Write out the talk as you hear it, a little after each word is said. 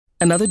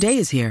Another day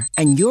is here,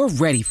 and you're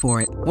ready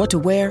for it. What to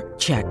wear?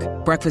 Check.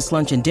 Breakfast,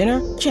 lunch, and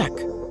dinner? Check.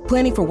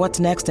 Planning for what's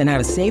next and how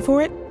to save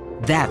for it?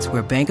 That's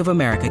where Bank of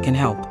America can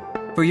help.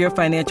 For your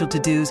financial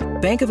to-dos,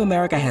 Bank of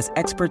America has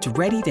experts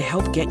ready to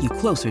help get you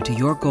closer to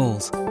your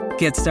goals.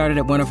 Get started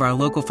at one of our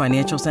local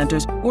financial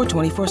centers or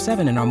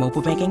 24/7 in our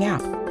mobile banking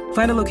app.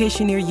 Find a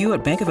location near you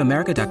at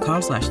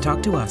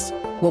bankofamerica.com/talktous.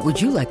 What would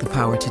you like the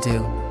power to do?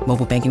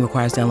 Mobile banking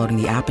requires downloading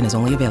the app and is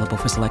only available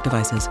for select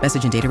devices.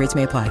 Message and data rates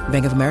may apply.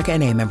 Bank of America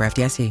NA, member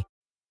FDIC.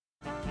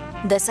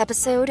 This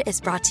episode is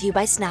brought to you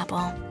by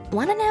Snapple.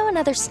 Want to know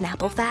another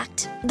Snapple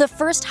fact? The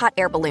first hot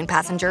air balloon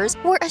passengers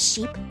were a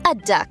sheep, a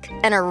duck,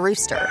 and a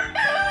rooster.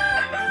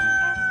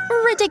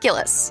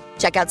 Ridiculous.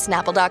 Check out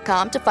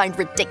Snapple.com to find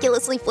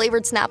ridiculously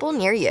flavored Snapple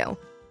near you.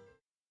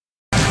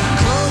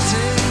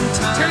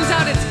 Turns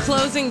out it's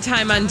closing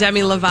time on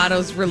Demi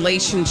Lovato's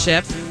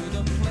relationship.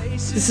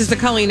 This is the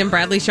Colleen and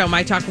Bradley Show,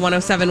 My Talk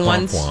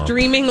 1071,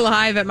 streaming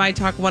live at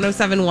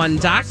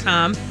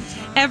MyTalk1071.com.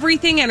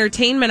 Everything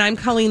Entertainment. I'm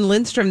Colleen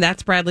Lindstrom.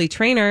 That's Bradley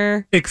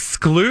Trainer.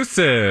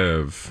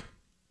 Exclusive.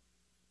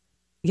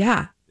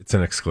 Yeah. It's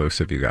an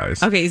exclusive, you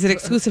guys. Okay, is it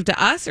exclusive to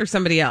us or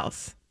somebody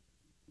else?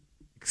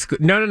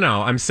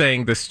 No. I'm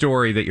saying the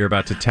story that you're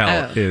about to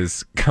tell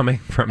is coming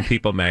from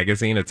People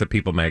Magazine. It's a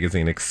People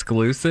Magazine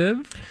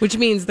exclusive. Which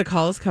means the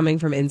call is coming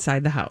from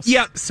inside the house.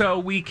 Yep. So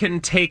we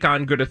can take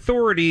on good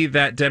authority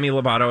that Demi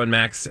Lovato and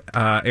Max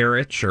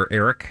Eric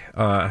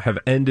have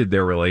ended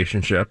their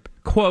relationship.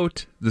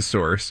 Quote the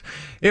source: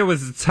 "It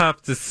was a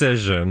tough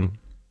decision."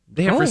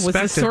 They have was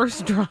the source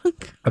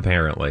drunk?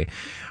 Apparently.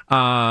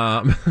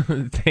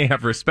 They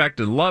have respect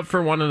and love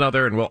for one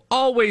another and will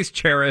always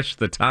cherish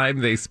the time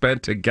they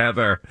spent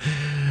together.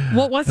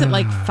 What was it,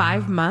 like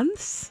 5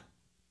 months?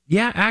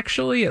 Yeah,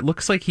 actually, it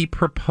looks like he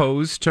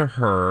proposed to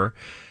her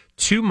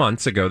 2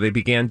 months ago. They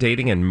began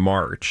dating in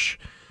March.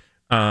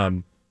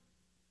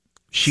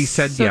 She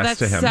said yes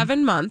to him. So that's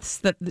 7 months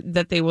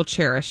that they will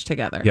cherish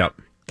together. Yep.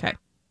 Okay.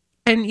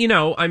 And,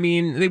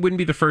 they wouldn't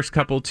be the first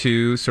couple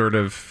to sort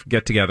of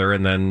get together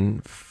and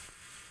then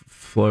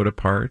float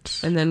apart.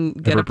 And then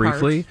get apart.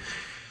 Briefly.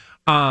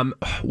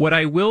 What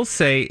I will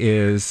say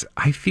is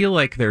I feel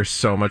like there's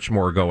so much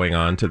more going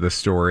on to the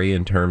story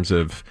in terms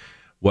of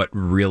what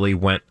really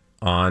went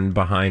on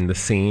behind the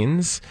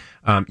scenes.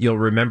 You'll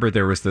remember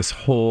there was this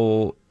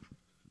whole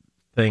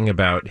thing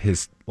about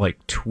his,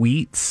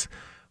 tweets.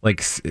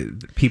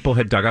 People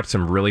had dug up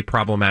some really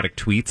problematic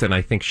tweets, and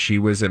I think she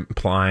was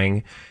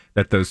implying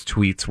that those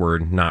tweets were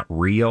not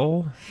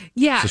real.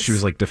 Yeah. So she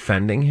was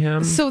defending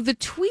him. So the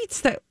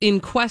tweets that in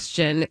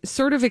question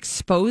sort of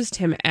exposed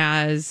him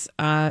as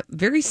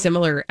very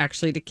similar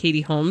actually to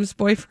Katie Holmes'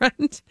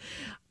 boyfriend.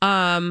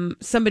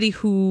 Somebody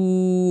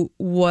who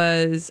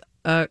was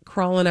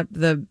crawling up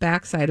the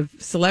backside of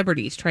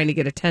celebrities trying to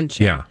get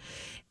attention. Yeah.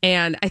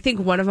 And I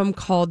think one of them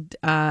called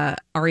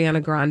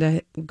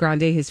Ariana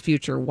Grande his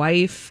future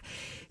wife.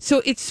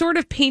 So it sort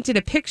of painted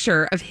a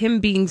picture of him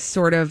being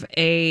sort of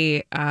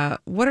a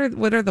what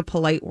are the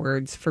polite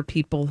words for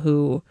people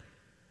who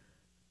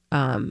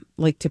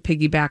like to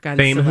piggyback on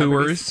fame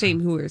hooers?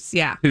 Fame hooers,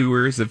 yeah.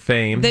 Hooers of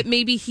fame. That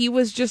maybe he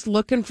was just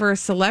looking for a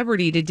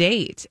celebrity to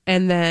date,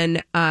 and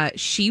then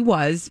she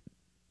was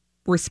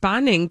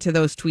responding to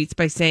those tweets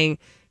by saying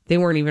they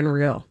weren't even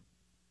real.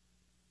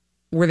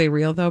 Were they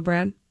real though,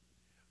 Brad?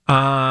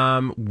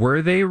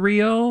 Were they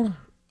real?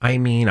 I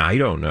mean, I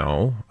don't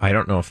know. I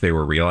don't know if they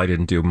were real. I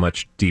didn't do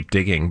much deep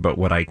digging, but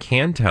what I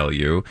can tell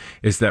you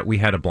is that we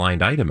had a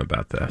blind item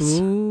about this.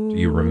 Ooh. Do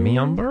you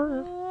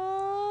remember?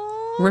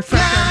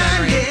 Refresh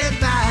our memory.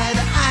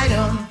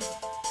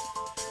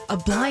 A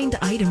blind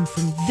item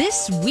from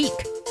this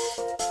week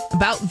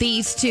about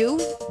these two.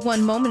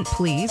 One moment,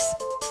 please.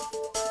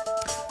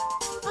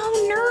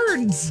 Oh,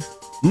 nerds.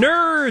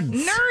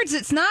 Nerds!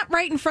 It's not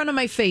right in front of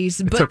my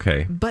face. But, it's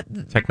okay.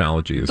 But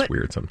technology is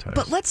weird sometimes.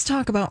 But let's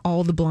talk about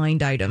all the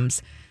blind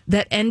items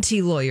that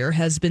NT Lawyer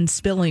has been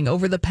spilling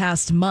over the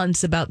past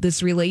months about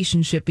this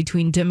relationship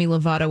between Demi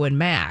Lovato and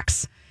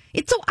Max.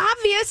 It's so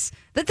obvious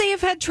that they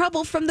have had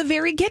trouble from the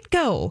very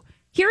get-go.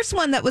 Here's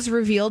one that was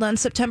revealed on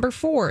September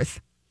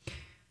 4th.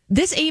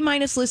 This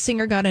A-list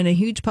singer got in a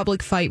huge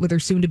public fight with her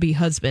soon-to-be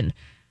husband.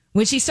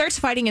 When she starts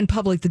fighting in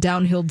public, the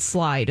downhill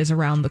slide is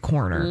around the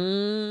corner.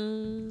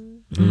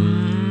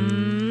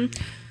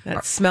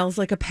 That smells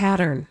like a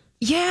pattern.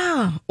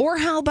 Yeah. Or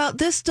how about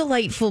this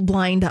delightful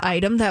blind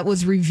item that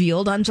was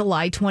revealed on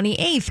July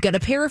 28th? Got to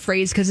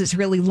paraphrase because it's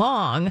really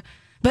long.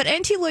 But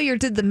NT Lawyer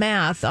did the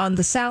math on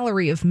the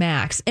salary of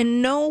Max,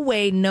 and no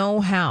way, no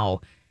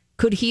how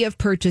could he have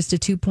purchased a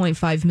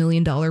 $2.5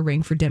 million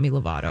ring for Demi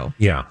Lovato.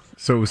 Yeah.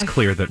 So it was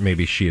clear that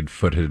maybe she had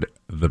footed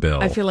the bill.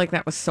 I feel like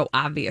that was so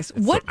obvious.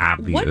 What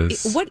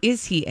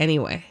is he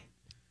anyway?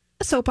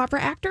 A soap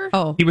opera actor?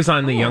 Oh. He was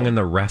on The Young and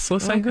the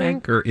Restless, I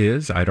think, or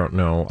is. I don't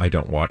know. I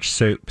don't watch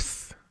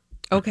soaps.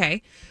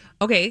 Okay.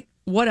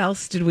 What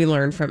else did we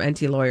learn from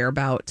NT Lawyer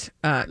about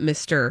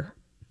Mr.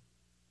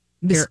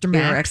 Mr.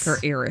 Max.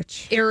 Eric or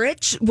Erich.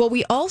 Erich. Well,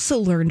 we also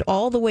learned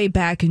all the way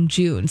back in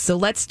June. So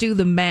let's do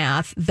the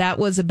math. That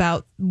was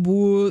about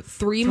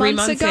 3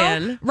 months ago.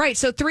 In. Right.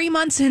 So 3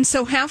 months in.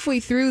 So halfway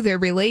through their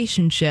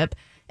relationship,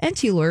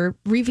 Entelor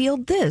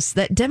revealed this,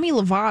 that Demi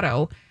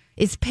Lovato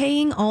is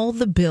paying all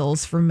the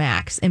bills for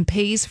Max and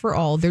pays for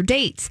all their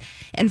dates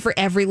and for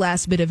every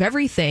last bit of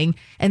everything.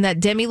 And that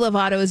Demi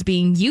Lovato is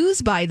being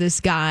used by this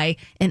guy.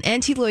 And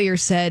Entelor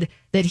said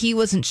that he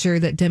wasn't sure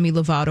that Demi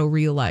Lovato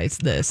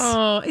realized this.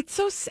 Oh, it's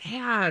so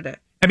sad.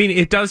 I mean,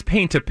 it does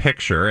paint a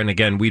picture, and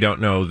again, we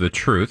don't know the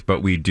truth,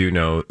 but we do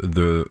know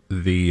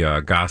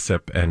the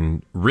gossip,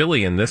 and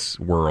really in this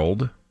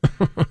world,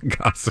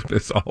 gossip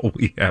is all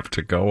we have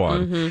to go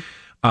on.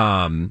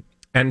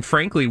 And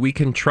frankly, we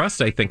can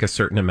trust, I think, a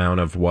certain amount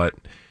of what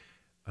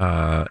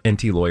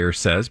Entelor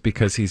says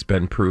because he's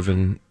been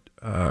proven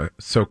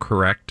so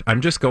correct.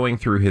 I'm just going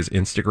through his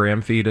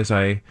Instagram feed as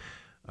I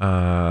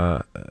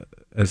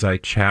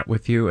chat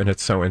with you, and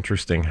it's so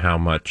interesting how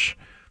much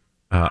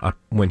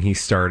when he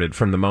started,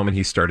 from the moment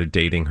he started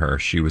dating her,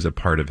 she was a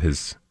part of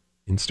his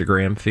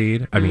Instagram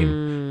feed. I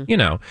mean, you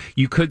know,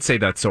 you could say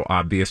that's so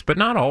obvious, but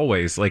not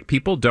always. Like,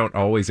 people don't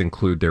always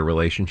include their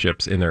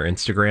relationships in their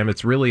Instagram.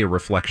 It's really a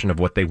reflection of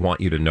what they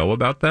want you to know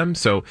about them.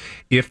 So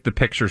if the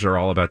pictures are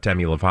all about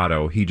Demi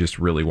Lovato, he just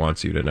really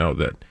wants you to know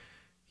that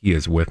he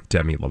is with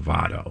Demi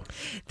Lovato.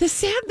 The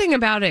sad thing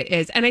about it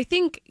is, and I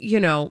think, you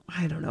know,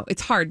 I don't know,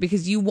 it's hard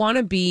because you want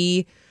to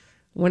be,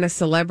 when a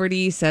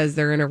celebrity says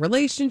they're in a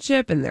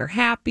relationship and they're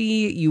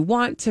happy, you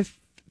want to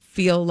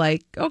feel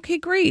like, okay,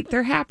 great,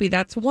 they're happy.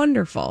 That's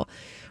wonderful.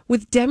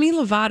 With Demi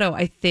Lovato,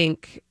 I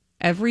think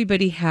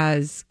everybody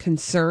has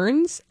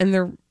concerns, and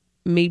they're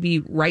maybe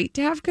right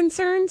to have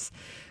concerns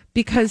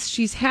because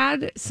she's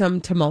had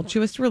some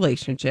tumultuous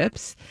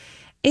relationships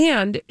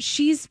and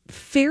she's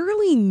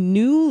fairly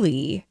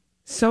newly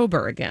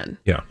sober again.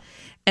 Yeah.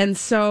 And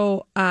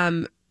so,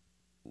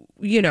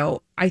 you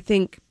know, I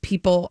think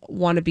people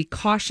want to be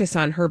cautious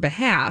on her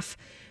behalf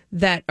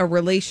that a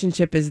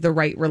relationship is the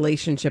right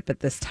relationship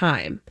at this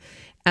time.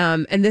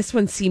 And this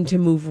one seemed to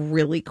move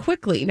really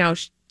quickly. Now,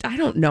 I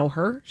don't know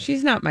her.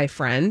 She's not my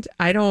friend.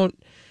 I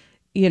don't,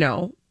 you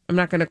know, I'm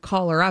not going to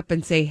call her up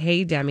and say,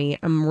 hey, Demi,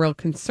 I'm real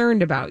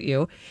concerned about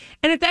you.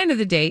 And at the end of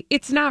the day,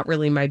 it's not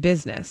really my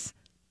business,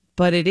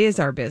 but it is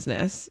our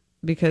business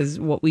because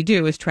what we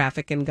do is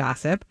traffic and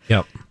gossip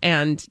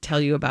and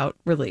tell you about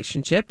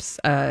relationships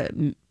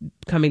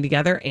coming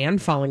together and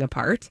falling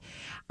apart.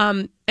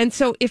 And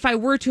so if I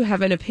were to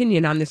have an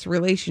opinion on this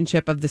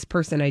relationship of this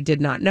person I did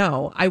not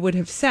know, I would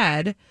have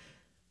said,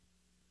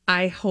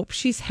 I hope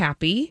she's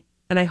happy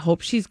and I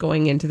hope she's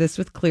going into this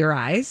with clear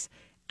eyes.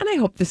 And I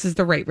hope this is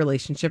the right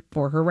relationship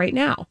for her right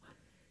now.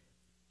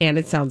 And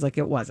it sounds like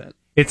it wasn't.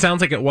 It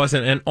sounds like it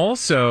wasn't. And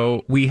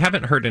also, we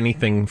haven't heard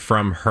anything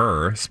from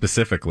her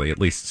specifically, at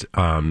least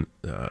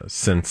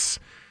since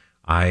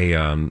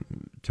I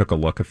took a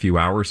look a few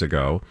hours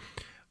ago.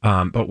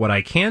 But what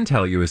I can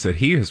tell you is that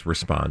he has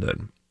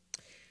responded.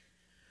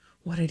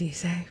 What did he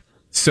say?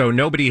 So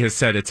nobody has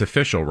said it's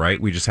official,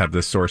 right? We just have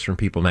this source from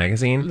People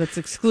Magazine. That's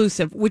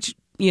exclusive, which,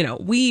 you know,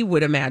 we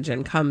would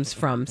imagine comes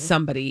from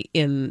somebody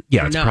in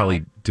Yeah, it's the know.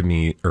 probably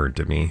Demi.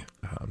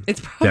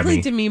 It's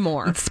probably Demi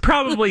Moore. It's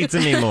probably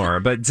Demi Moore,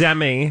 but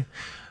Demi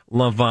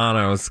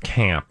Lovato's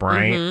camp,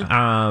 right?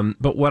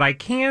 But what I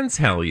can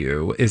tell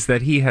you is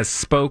that he has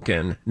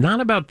spoken,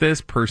 not about this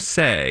per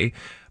se,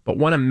 but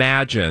one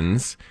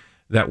imagines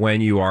that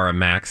when you are a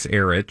Max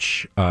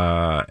Erich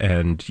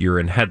and you're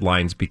in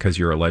headlines because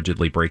you're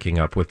allegedly breaking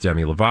up with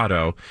Demi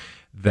Lovato,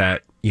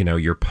 that, you know,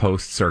 your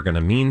posts are going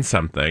to mean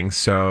something.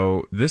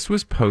 So this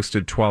was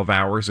posted 12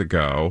 hours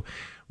ago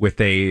with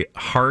a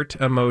heart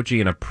emoji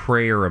and a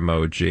prayer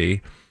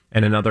emoji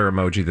and another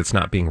emoji that's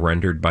not being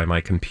rendered by my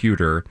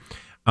computer,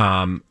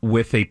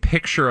 with a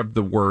picture of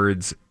the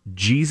words,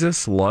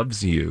 Jesus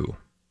loves you.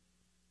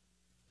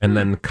 And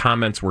then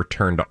comments were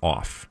turned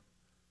off.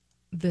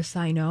 This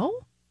I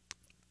know.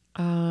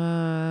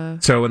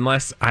 So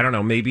unless, I don't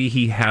know, maybe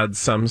he had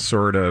some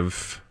sort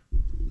of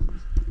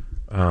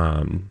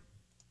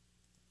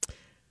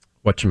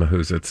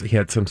whatchamahoozits. He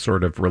had some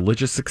sort of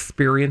religious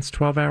experience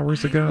 12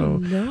 hours ago.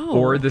 No.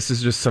 Or this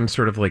is just some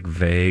sort of like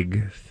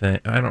vague thing.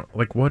 I don't,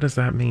 like, what does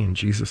that mean?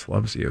 Jesus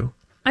loves you.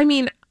 I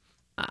mean,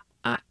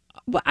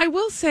 I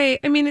will say,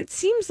 I mean, it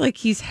seems like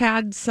he's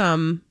had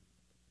some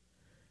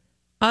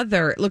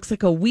other, it looks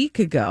like a week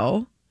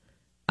ago,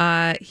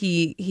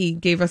 he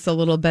gave us a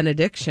little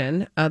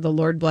benediction. The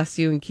Lord bless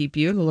you and keep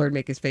you. The Lord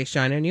make his face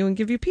shine on you and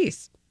give you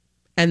peace.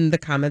 And the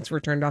comments were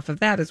turned off of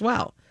that as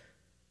well.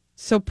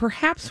 So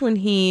perhaps when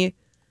he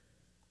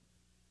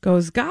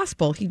goes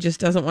gospel, he just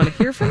doesn't want to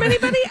hear from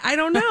anybody. I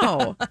don't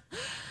know.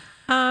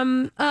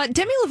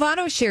 Demi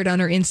Lovato shared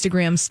on her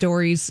Instagram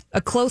stories a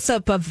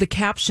close-up of the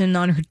caption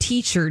on her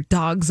t-shirt,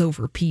 "Dogs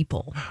over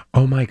people."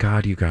 Oh my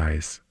God, you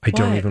guys. I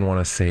don't What? even want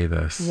to say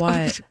this.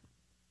 What?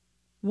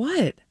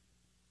 What?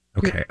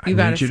 Okay, You I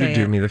gotta need you to say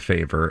do it. me the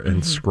favor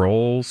and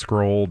scroll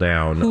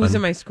down. Whose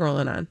am I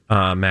scrolling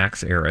on?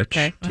 Max Erich.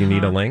 Okay. Do you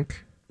need a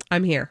link?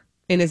 I'm here.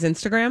 In his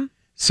Instagram?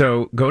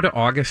 So go to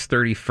August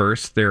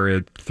 31st. There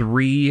are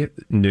 3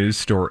 news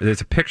stories.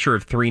 There's a picture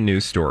of 3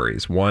 news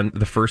stories.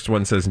 The first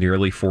one says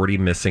nearly 40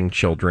 missing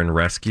children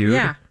rescued.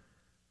 Yeah.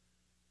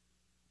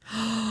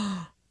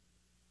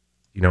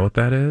 You know what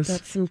that is?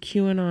 That's some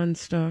QAnon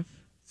stuff.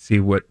 See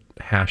what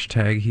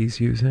hashtag he's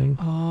using?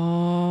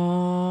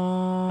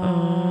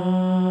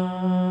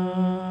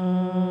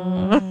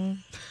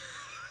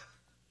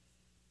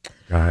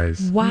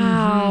 Guys.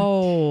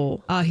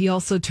 Wow. He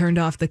also turned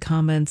off the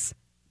comments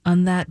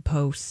on that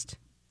post.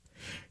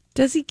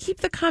 Does he keep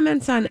the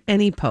comments on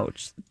any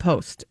post?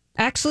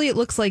 Actually, it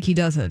looks like he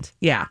doesn't.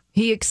 Yeah.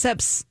 He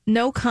accepts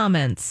no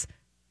comments.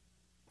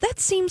 That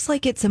seems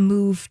like it's a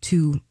move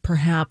to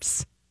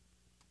perhaps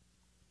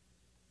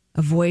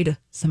avoid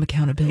some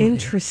accountability.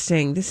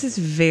 Interesting. This is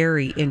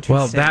very interesting.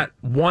 Well, that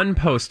one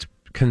post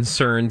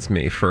concerns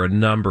me for a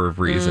number of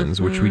reasons,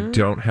 which we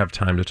don't have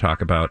time to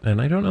talk about. And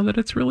I don't know that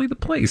it's really the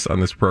place on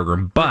this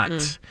program,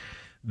 but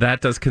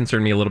that does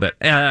concern me a little bit.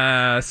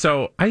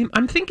 So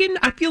I'm thinking,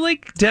 I feel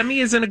like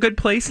Demi is in a good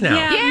place now.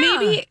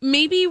 Yeah.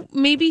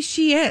 Maybe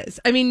she is.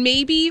 I mean,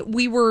 maybe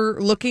we were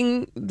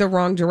looking the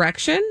wrong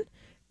direction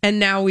and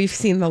now we've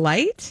seen the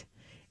light,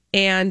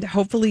 and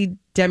hopefully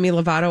Demi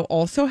Lovato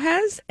also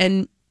has,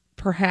 and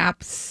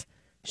perhaps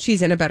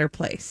she's in a better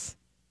place.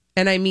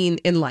 And I mean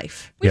in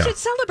life. We should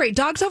celebrate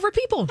dogs over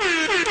people.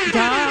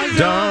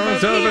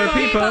 Dogs over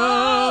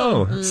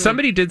people.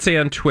 Somebody did say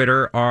on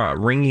Twitter,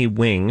 Ringy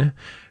Wing,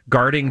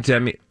 regarding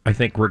Demi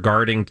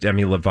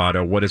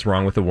Lovato, what is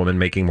wrong with a woman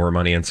making more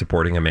money and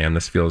supporting a man?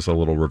 This feels a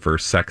little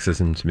reverse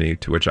sexism to me,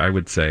 to which I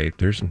would say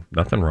there's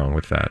nothing wrong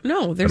with that.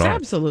 No, there's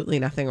absolutely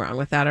nothing wrong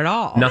with that at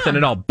all. Nothing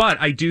at all. But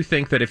I do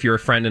think that if you're a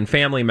friend and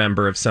family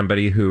member of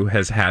somebody who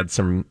has had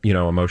some,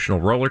 emotional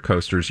roller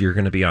coasters, you're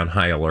going to be on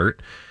high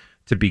alert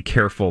to be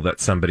careful that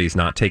somebody's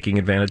not taking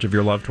advantage of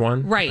your loved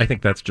one. Right. I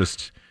think that's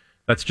just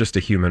a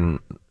human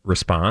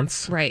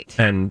response. Right.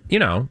 And,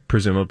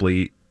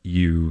 presumably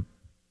you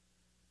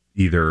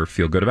either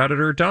feel good about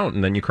it or don't,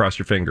 and then you cross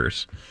your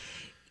fingers.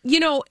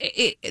 The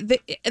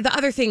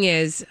other thing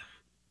is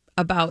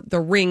about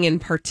the ring in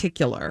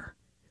particular,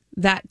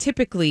 that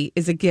typically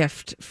is a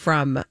gift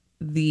from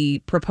the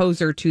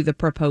proposer to the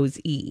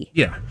proposee.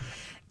 Yeah.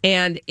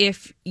 And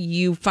if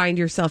you find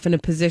yourself in a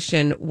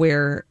position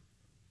where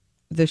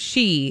the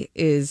she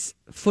is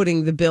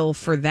footing the bill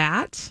for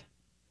that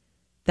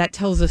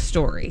tells a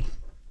story,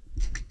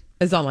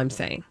 is all I'm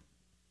saying.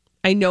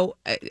 I know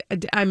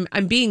I'm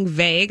being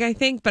vague, I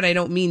think, but I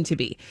don't mean to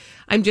be.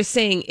 I'm just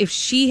saying if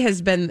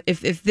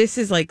this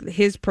is like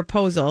his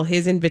proposal,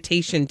 his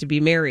invitation to be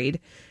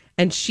married,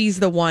 and she's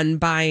the one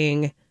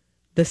buying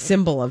the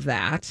symbol of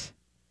that,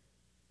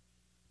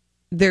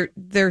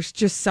 there's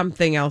just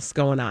something else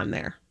going on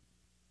there.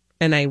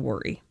 And I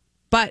worry.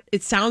 But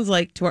it sounds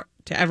like, to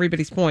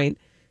everybody's point,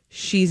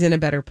 she's in a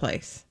better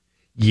place.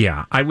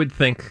 Yeah, I would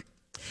think,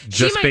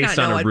 just based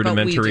on a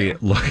rudimentary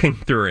looking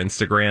through her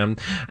Instagram,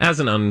 as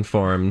an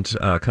uninformed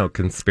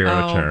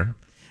co-conspirator.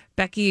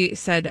 Becky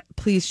said,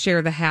 please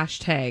share the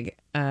hashtag.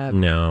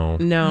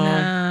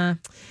 No.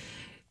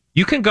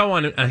 You can go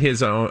on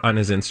his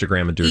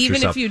Instagram and do it even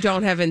yourself. If you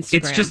don't have Instagram.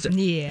 It's just,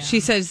 she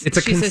says it's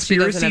a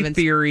conspiracy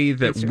theory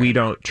that Instagram. We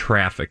don't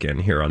traffic in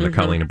here on the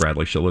Colleen and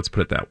Bradley show. Let's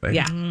put it that way.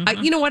 Yeah.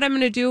 You know what I'm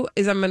going to do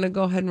is I'm going to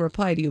go ahead and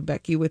reply to you,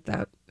 Becky, with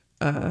that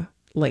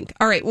link.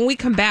 All right. When we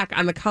come back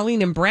on the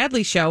Colleen and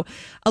Bradley show,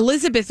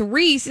 Elizabeth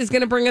Reese is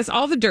going to bring us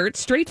all the dirt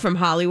straight from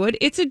Hollywood.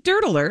 It's a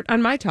Dirt Alert on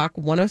My Talk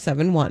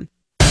 107.1.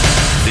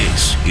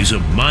 This is a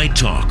My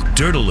Talk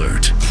Dirt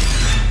Alert.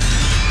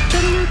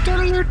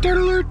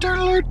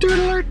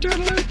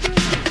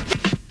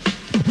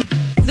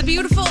 The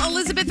beautiful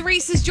Elizabeth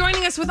Reese is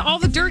joining us with all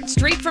the dirt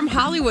straight from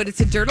Hollywood. It's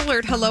a Dirt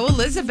Alert. Hello,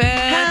 Elizabeth.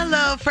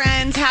 Hello,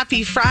 friends.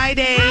 Happy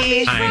Friday.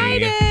 Happy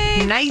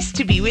Friday. Nice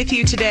to be with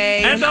you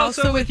today. And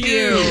also with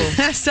you.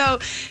 So,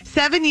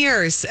 7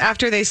 years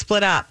after they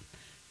split up,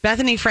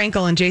 Bethany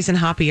Frankel and Jason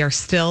Hoppy are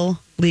still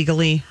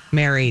legally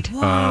married.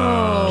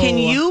 Whoa. Can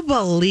you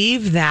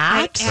believe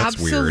that? I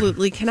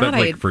absolutely cannot.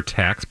 Is that for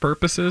tax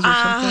purposes or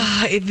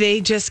something?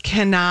 They just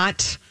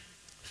cannot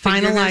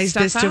finalize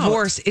this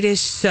divorce. It is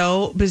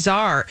so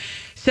bizarre.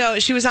 So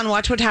she was on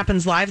Watch What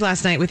Happens Live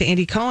last night with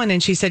Andy Cohen,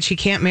 and she said she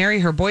can't marry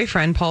her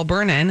boyfriend, Paul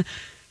Vernon,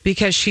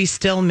 because she's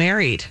still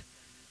married.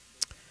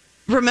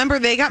 Remember,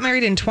 they got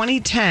married in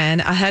 2010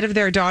 ahead of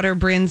their daughter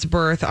Bryn's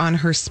birth on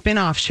her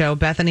spin-off show,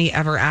 Bethany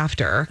Ever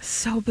After.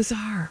 So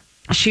bizarre.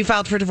 She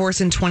filed for divorce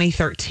in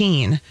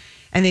 2013,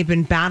 and they've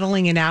been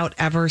battling it out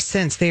ever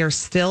since. They are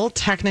still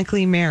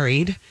technically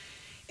married.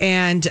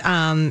 And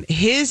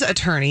his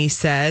attorney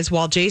says,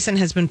 while Jason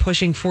has been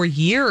pushing for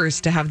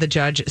years to have the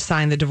judge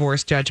sign the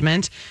divorce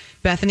judgment,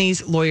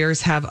 Bethany's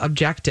lawyers have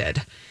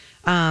objected.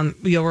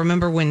 You'll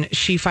remember when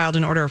she filed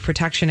an order of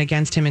protection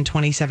against him in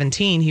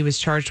 2017, he was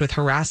charged with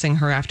harassing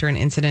her after an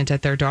incident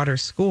at their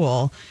daughter's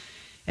school.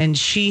 And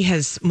she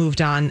has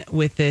moved on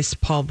with this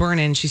Paul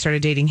Vernon. She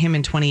started dating him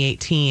in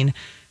 2018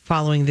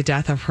 following the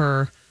death of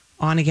her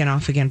on-again,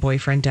 off-again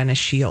boyfriend, Dennis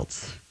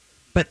Shields.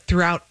 But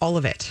throughout all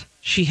of it,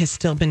 she has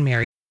still been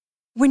married.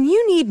 When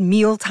you need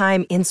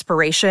mealtime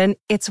inspiration,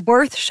 it's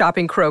worth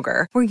shopping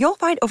Kroger, where you'll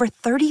find over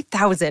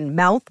 30,000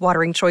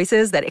 mouth-watering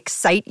choices that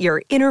excite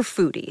your inner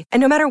foodie. And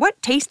no matter what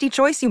tasty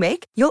choice you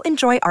make, you'll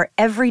enjoy our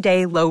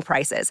everyday low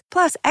prices,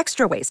 plus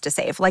extra ways to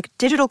save, like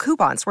digital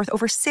coupons worth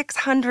over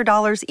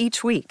 $600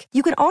 each week.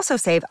 You can also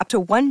save up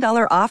to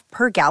 $1 off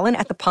per gallon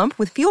at the pump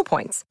with fuel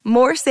points.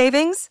 More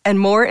savings and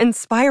more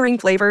inspiring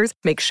flavors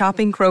make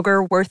shopping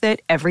Kroger worth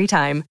it every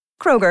time.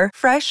 Kroger,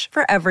 fresh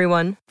for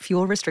everyone.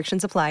 Fuel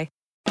restrictions apply.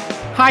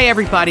 Hi,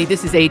 everybody.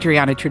 This is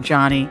Adriana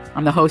Trajani.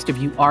 I'm the host of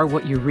You Are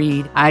What You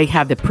Read. I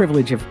have the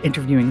privilege of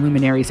interviewing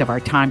luminaries of our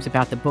times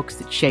about the books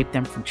that shaped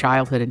them from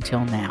childhood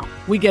until now.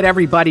 We get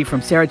everybody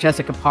from Sarah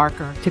Jessica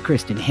Parker to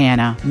Kristen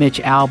Hanna, Mitch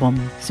Albom,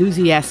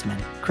 Susie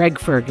Essman, Craig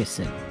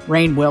Ferguson,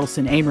 Rainn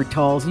Wilson, Amor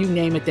Tolls, you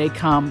name it, they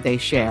come, they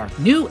share.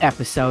 New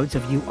episodes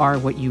of You Are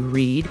What You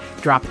Read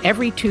drop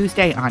every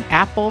Tuesday on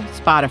Apple,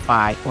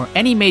 Spotify, or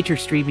any major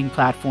streaming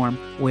platform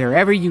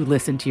wherever you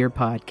listen to your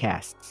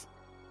podcasts.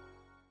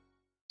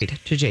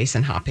 To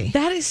Jason Hoppy.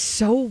 That is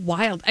so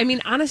wild. I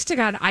mean, honest to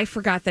God, I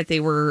forgot that they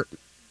were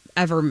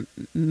ever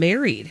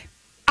married.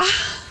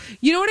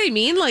 You know what I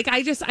mean? Like,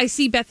 I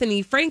see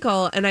Bethany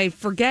Frankel and I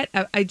forget.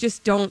 I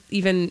just don't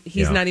even,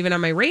 he's not even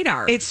on my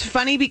radar. It's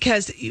funny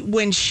because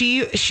when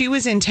she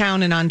was in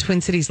town and on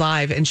Twin Cities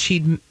Live, and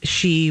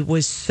she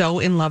was so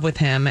in love with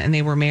him, and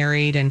they were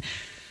married, and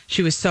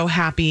she was so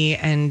happy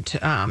and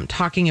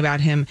talking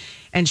about him.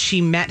 And she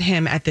met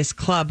him at this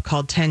club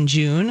called 10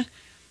 June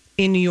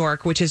in New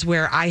York, which is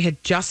where I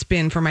had just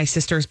been for my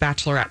sister's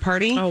bachelorette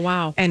party. Oh,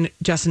 wow. And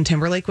Justin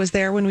Timberlake was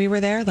there when we were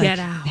there, like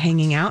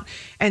hanging out.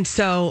 And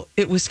so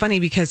it was funny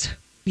because,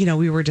 you know,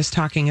 we were just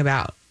talking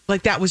about,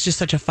 like, that was just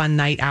such a fun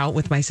night out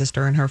with my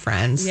sister and her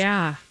friends.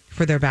 Yeah.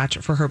 For her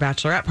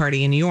bachelorette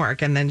party in New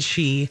York. And then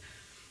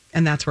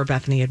and that's where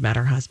Bethany had met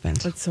her husband.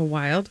 That's so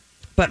wild.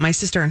 But my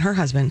sister and her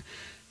husband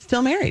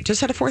still married,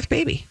 just had a fourth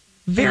baby.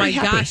 Very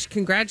happy. Gosh,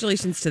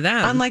 congratulations to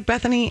them. Unlike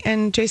Bethany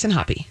and Jason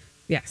Hoppy.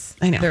 Yes.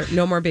 I know. There are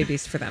no more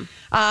babies for them.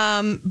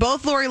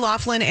 Both Lori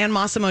Loughlin and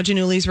Massimo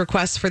Giannulli's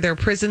requests for their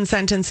prison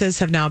sentences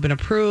have now been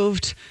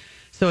approved.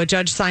 So a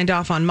judge signed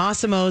off on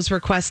Massimo's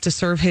request to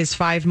serve his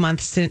 5-month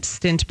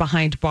stint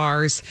behind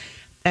bars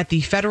at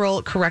the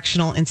Federal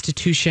Correctional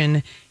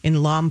Institution in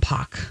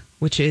Lompoc,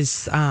 which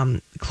is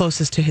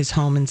closest to his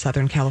home in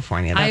Southern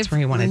California. That's where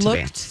he wanted to be.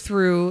 I've looked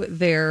through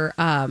their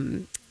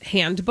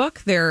handbook,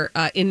 their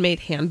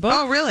inmate handbook.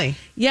 Oh, really?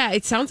 Yeah,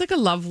 it sounds like a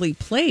lovely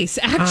place,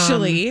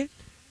 actually.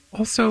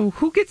 Also,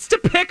 who gets to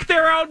pick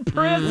their own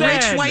prison?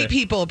 Rich white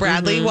people,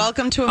 Bradley. Mm-hmm.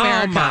 Welcome to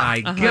America. Oh,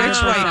 my God.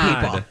 Rich white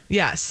people.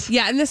 Yes.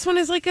 Yeah, and this one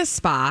is like a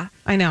spa.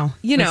 I know.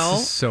 You know.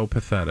 This is so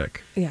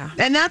pathetic. Yeah.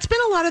 And that's been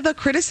a lot of the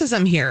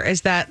criticism here,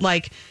 is that,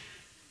 like,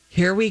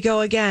 here we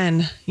go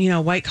again, you know,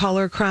 white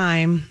collar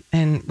crime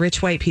and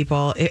rich white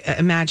people.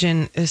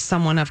 Imagine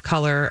someone of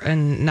color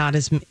and not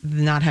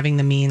having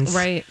the means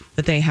right.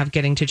 that they have,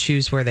 getting to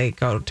choose where they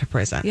go to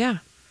prison. Yeah.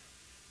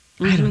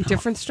 I don't know.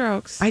 Different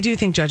strokes. I do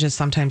think judges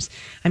sometimes,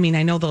 I mean,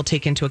 I know they'll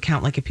take into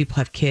account, like, if people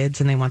have kids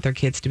and they want their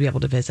kids to be able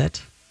to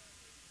visit,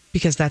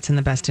 because that's in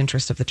the best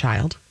interest of the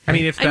child. I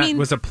mean, if that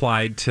was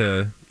applied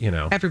to, you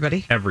know,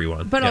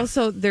 everyone. But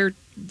also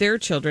their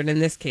children in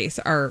this case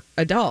are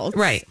adults.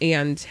 Right.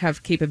 And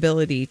have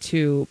capability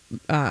to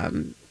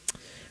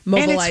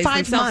mobilize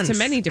themselves to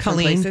many different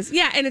places.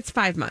 Yeah, and it's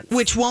 5 months.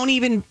 Which won't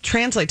even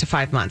translate to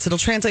 5 months. It'll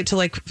translate to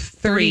like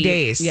 30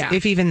 days,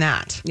 if even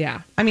that.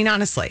 Yeah. I mean,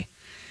 honestly.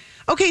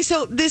 Okay,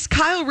 so this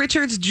Kyle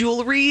Richards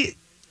jewelry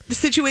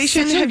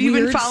situation, have you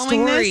been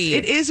following this?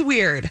 It is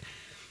weird.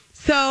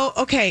 So,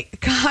 okay,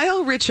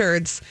 Kyle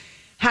Richards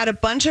had a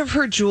bunch of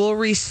her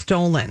jewelry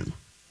stolen.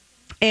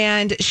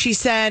 And she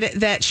said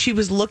that she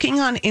was looking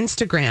on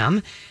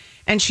Instagram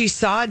and she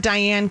saw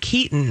Diane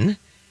Keaton's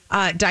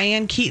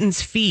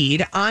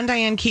feed. On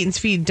Diane Keaton's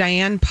feed,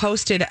 Diane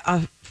posted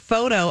a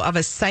photo of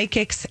a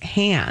psychic's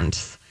hand.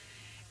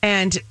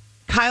 And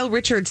Kyle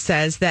Richards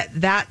says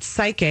that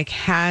psychic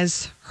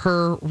has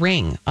her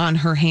ring on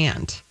her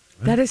hand.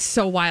 That is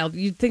so wild.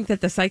 You'd think that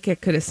the psychic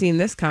could have seen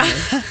this coming.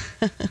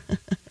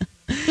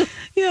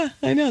 Yeah,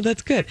 I know.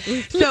 That's good.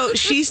 So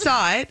she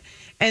saw it,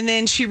 and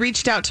then she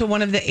reached out to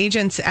one of the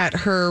agents at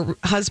her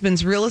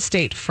husband's real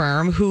estate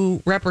firm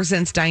who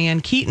represents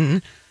Diane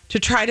Keaton to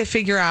try to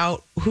figure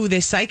out who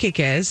this psychic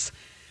is.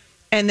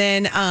 And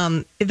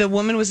then the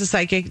woman was a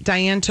psychic.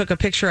 Diane took a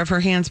picture of her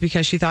hands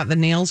because she thought the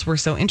nails were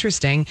so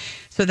interesting.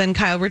 So then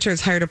Kyle Richards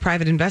hired a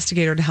private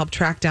investigator to help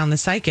track down the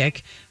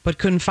psychic, but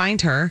couldn't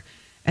find her.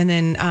 And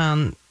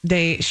then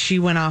she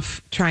went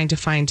off trying to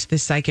find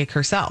this psychic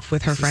herself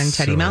with her friend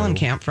Teddy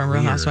Mellencamp from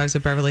Real Housewives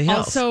of Beverly Hills.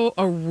 Also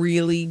a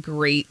really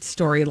great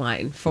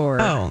storyline for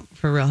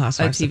Real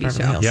Housewives of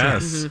Beverly Hills.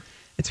 Yes. Mm-hmm.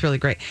 It's really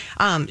great.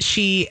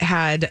 She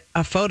had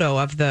a photo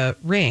of the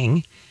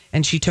ring,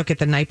 and she took it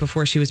the night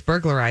before she was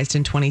burglarized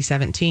in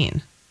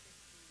 2017.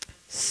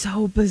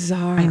 So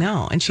bizarre. I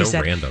know. And she So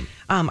said, random.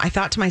 I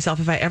thought to myself,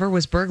 if I ever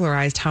was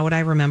burglarized, how would I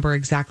remember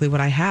exactly what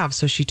I have?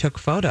 So she took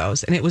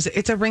photos, and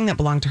it's a ring that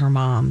belonged to her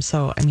mom.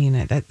 So, I mean,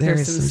 there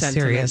There's is some some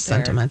serious sentiment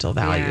there. sentimental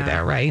value Yeah.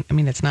 there, right? I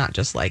mean, it's not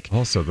just like,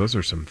 Also, those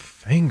are some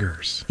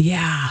fingers.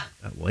 yeah,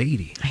 That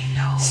lady. I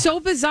know. So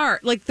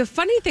bizarre. Like, the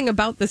funny thing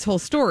about this whole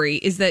story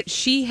is that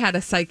she had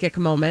a psychic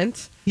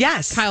moment.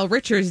 Yes. Kyle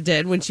Richards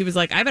did when she was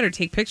like, I better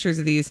take pictures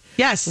of these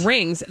Yes.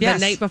 rings Yes.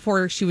 the night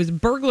before she was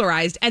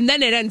burglarized. And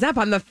then it ends up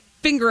on the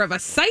finger of a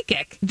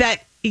psychic.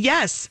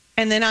 Yes.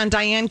 And then on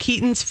Diane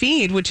Keaton's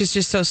feed, which is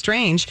just so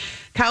strange,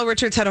 Kyle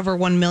Richards had over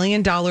 $1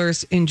 million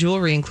in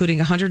jewelry, including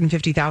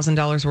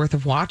 $150,000 worth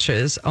of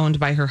watches owned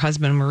by her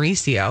husband,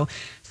 Mauricio,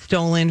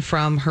 stolen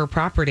from her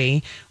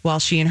property while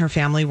she and her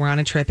family were on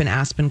a trip in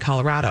Aspen,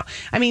 Colorado.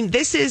 I mean,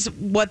 this is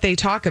what they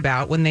talk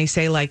about when they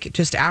say, like,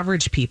 just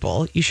average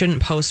people, you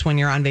shouldn't post when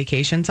you're on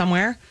vacation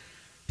somewhere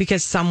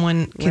because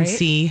someone can Right.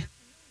 see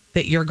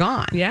that you're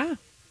gone. Yeah.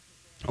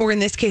 Or in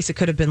this case, it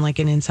could have been like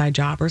an inside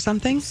job or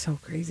something. So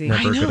crazy.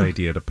 Never a I good know.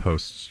 idea to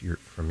post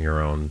from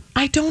your own.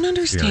 I don't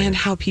understand Experience.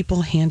 how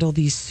people handle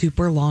these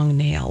super long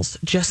nails,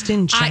 just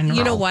in general.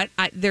 You know what?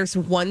 There's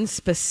one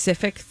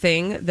specific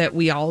thing that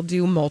we all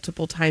do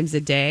multiple times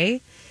a day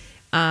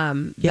Yeah.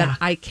 that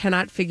I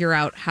cannot figure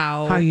out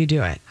How you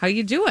do it. How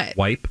you do it.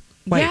 Wipe.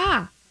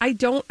 Yeah.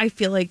 I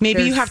feel like Maybe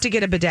you there's- have to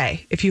get a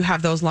bidet if you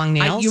have those long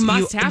nails. you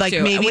must have like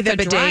to, maybe with the a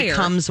bidet dryer.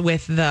 comes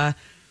with the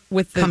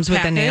with the comes with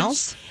the package.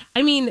 nails.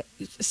 I mean,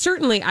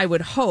 certainly I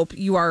would hope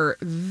you are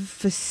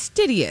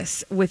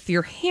fastidious with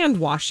your hand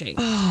washing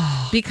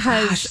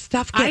because gosh,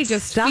 stuff I gets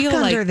just stuck feel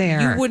under like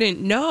there. you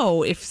wouldn't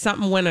know if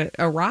something went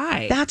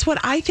awry. That's what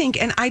I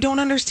think, and I don't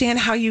understand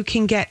how you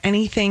can get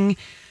anything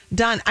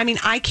done. I mean,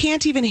 I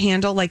can't even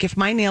handle, like, if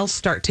my nails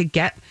start to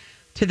get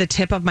to the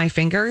tip of my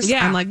fingers,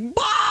 Yeah. I'm like,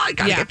 I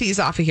gotta Yeah. get these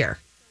off of here.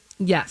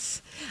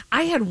 Yes.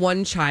 I had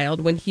one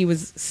child when he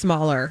was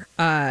smaller,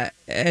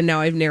 and now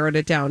I've narrowed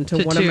it down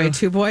to one of my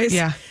two boys,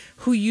 Yeah.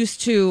 who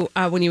used to,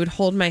 when he would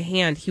hold my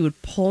hand, he would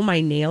pull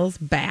my nails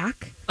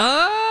back.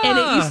 Oh. And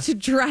it used to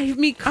drive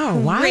me Oh,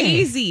 why?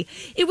 crazy.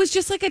 It was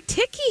just like a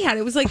tick he had.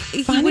 It was like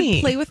he funny.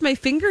 would play with my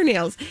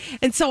fingernails.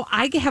 And so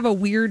I have a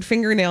weird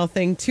fingernail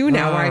thing too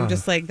now where I'm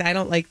just like, I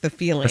don't like the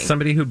feeling. As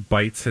somebody who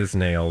bites his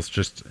nails,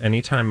 just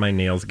anytime my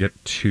nails get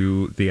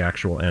to the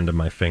actual end of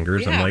my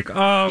fingers, I'm Yeah. like,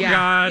 oh Yeah.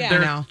 God, Yeah.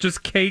 they're No.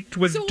 just caked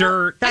with So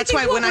dirt. That's I think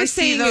why what when we're I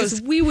see saying those-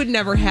 is we would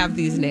never have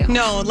these nails.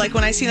 No, like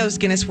when I see those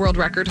Guinness World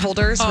Record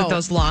holders with Oh.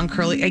 those long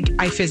curly,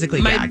 I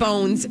physically My gag.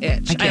 bones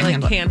itch. I can't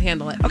handle it. can't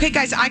handle it. Okay,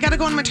 guys, I gotta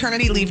go on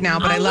maternity leave now,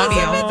 but I love you.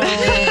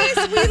 Elizabeth Reese,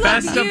 we love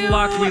Best of you.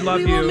 luck. We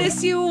love We will you.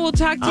 miss you. We'll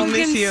talk to I'll you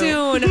miss again you.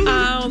 soon.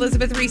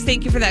 Elizabeth Reese,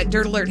 thank you for that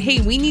dirt alert.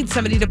 Hey, we need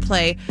somebody to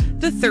play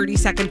the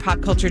 30-second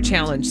pop culture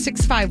challenge.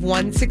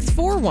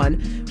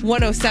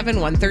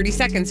 651-641-1071. 30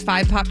 seconds,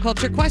 5 pop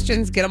culture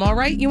questions. Get them all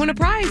right. You win a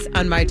prize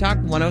on My Talk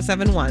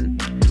 1071.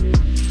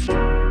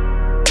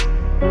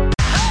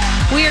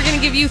 We are going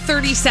to give you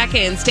 30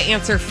 seconds to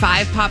answer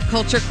 5 pop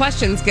culture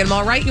questions. Get them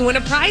all right. You win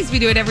a prize. We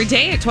do it every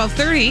day at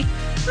 12:30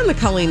 on the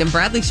Colleen and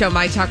Bradley Show,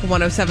 My Talk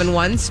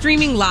 1071,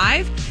 streaming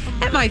live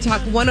at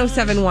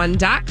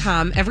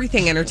MyTalk1071.com.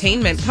 Everything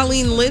Entertainment.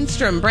 Colleen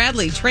Lindstrom,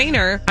 Bradley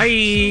Trainer.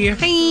 Hi.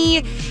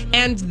 Hi.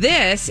 And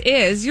this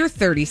is your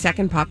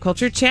 30-second pop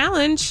culture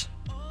challenge.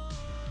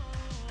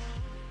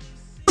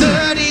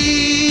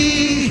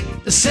 30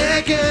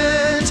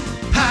 second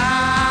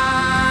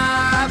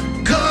pop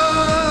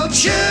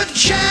culture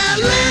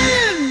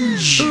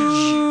challenge.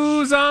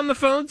 Who's on the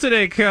phone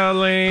today,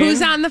 Colleen?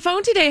 Who's on the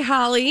phone today,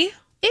 Holly?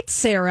 It's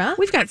Sarah.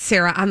 We've got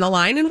Sarah on the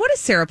line. And what is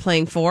Sarah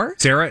playing for?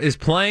 Sarah is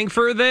playing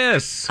for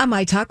this. A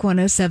My Talk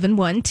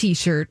 1071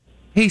 t-shirt.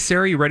 Hey,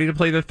 Sarah, you ready to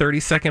play the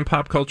 30-second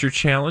pop culture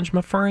challenge,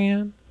 my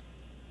friend?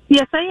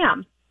 Yes, I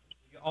am.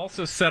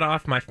 Also set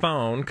off my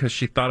phone because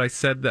she thought I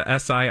said the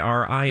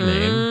SIRI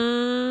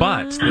name.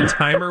 But the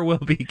timer will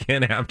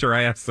begin after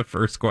I ask the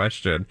first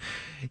question.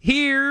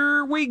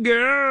 Here we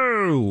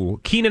go.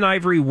 Keenan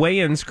Ivory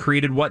Wayans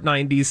created what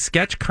 90s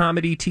sketch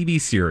comedy TV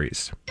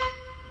series?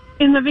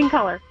 In Living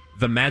Color.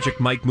 The Magic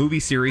Mike movie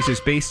series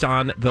is based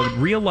on the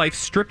real-life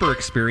stripper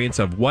experience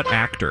of what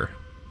actor?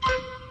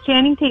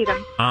 Channing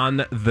Tatum.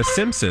 On The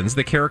Simpsons,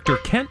 the character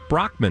Kent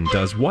Brockman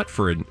does what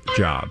for a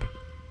job?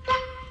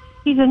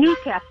 He's a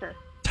newscaster.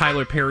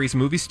 Tyler Perry's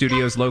movie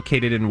studio is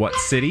located in what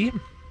city?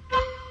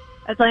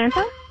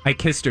 Atlanta. I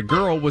Kissed a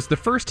Girl was the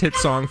first hit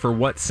song for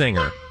what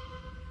singer?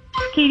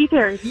 Katy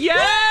Perry. Yeah!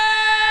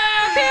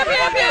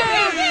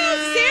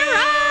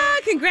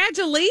 Sarah,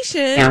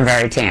 congratulations. I'm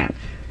very tan.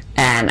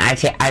 And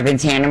I've been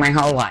tanning my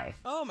whole life.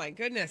 Oh my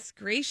goodness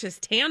gracious.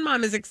 Tan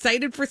Mom is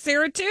excited for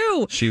Sarah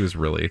too. She was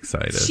really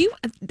excited.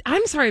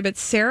 I'm sorry, but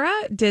Sarah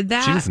did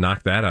that. She just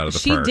knocked that out of the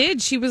She park.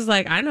 did. She was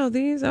like, I know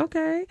these.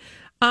 Okay.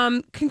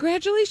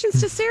 Congratulations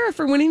to Sarah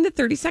for winning the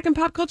 30-second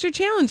pop culture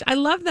challenge. I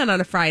love that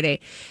on a Friday.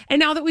 And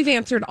now that we've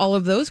answered all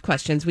of those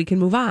questions, we can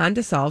move on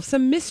to solve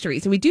some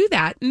mysteries. And we do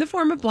that in the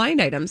form of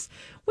blind items,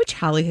 which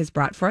Holly has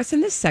brought for us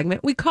in this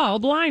segment we call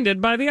Blinded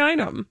by the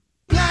Item.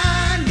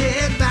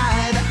 Blinded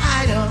by the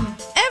item.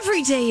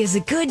 Every Today is a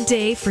good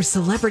day for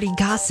celebrity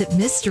gossip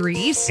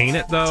mysteries. Ain't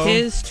it, though?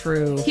 Tis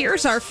true.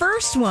 Here's our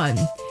first one.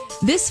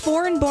 This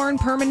foreign-born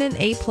permanent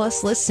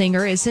A-plus list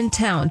singer is in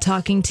town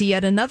talking to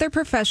yet another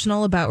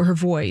professional about her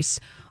voice.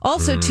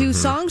 Also, 2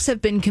 songs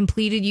have been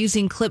completed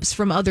using clips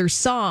from other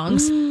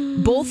songs,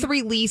 both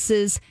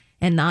releases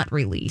and not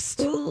released.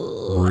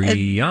 Rihanna.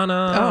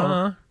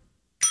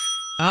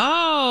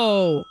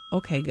 Oh,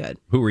 okay, good.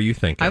 Who were you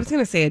thinking? I was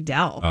going to say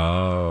Adele,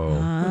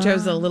 which I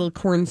was a little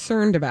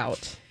concerned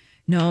about.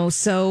 No,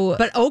 so...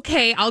 But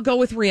okay, I'll go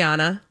with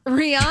Rihanna.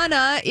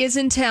 Rihanna is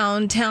in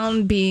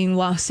town being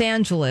Los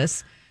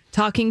Angeles,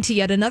 talking to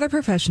yet another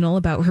professional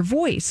about her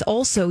voice.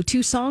 Also,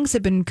 2 songs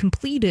have been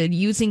completed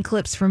using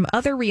clips from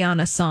other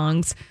Rihanna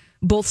songs,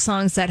 both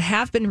songs that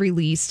have been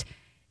released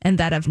and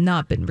that have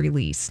not been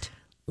released.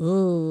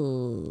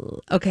 Ooh.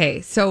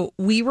 Okay, so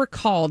we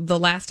recalled the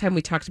last time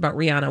we talked about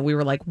Rihanna, we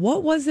were like,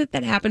 what was it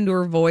that happened to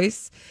her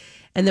voice?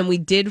 And then we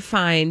did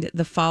find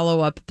the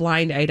follow-up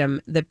blind item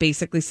that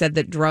basically said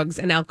that drugs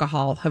and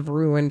alcohol have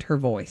ruined her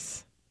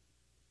voice.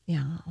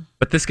 Yeah.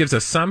 But this gives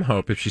us some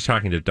hope if she's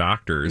talking to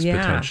doctors.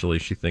 Yeah. Potentially,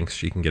 she thinks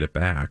she can get it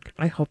back.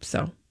 I hope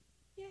so.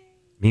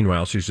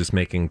 Meanwhile, she's just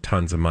making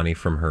tons of money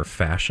from her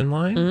fashion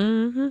line.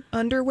 Mm-hmm.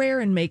 Underwear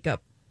and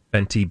makeup.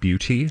 Fenty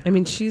Beauty. I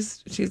mean,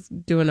 she's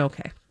doing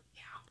okay.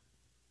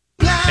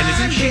 And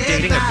isn't she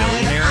dating a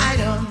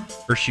billionaire?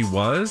 Or she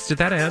was? Did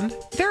that end?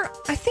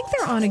 I think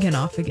they're on again,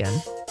 off again.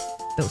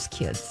 Those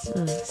kids.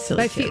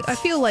 Silly kids. I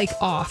feel like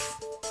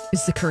off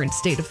is the current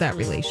state of that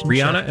relationship.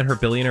 Rihanna and her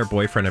billionaire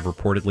boyfriend have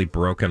reportedly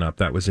broken up.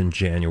 That was in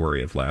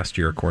January of last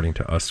year, according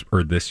to Us,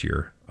 or this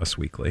year, Us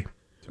Weekly.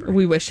 Sorry.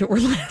 We wish it were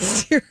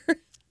last year.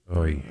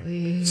 Oy.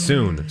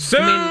 Soon. I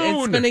mean,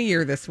 it's been a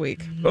year this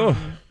week. Oh.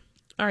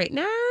 All right,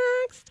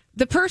 next.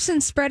 The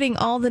person spreading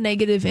all the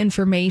negative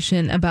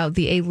information about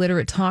the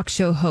illiterate talk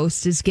show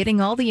host is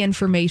getting all the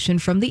information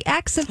from the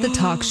ex of the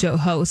talk show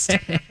host.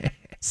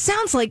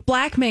 Sounds like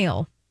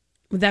blackmail.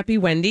 Would that be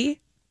Wendy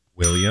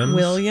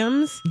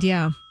Williams?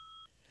 Yeah.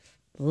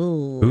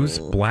 Ooh. Who's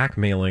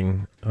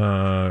blackmailing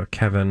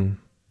Kevin?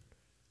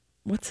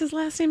 What's his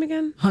last name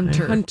again?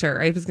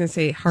 Hunter. I was going to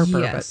say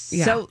Harper, Yes. but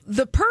yeah. So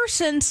the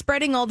person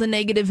spreading all the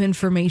negative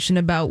information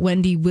about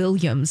Wendy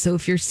Williams. So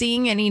if you're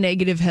seeing any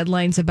negative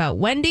headlines about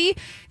Wendy,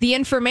 the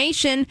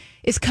information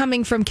is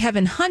coming from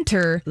Kevin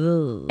Hunter.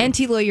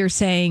 NT lawyer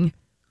saying,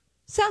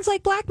 sounds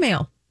like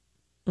blackmail.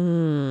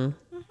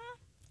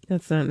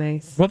 That's not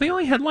nice. Well, the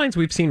only headlines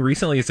we've seen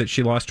recently is that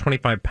she lost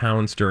 25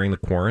 pounds during the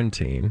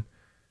quarantine.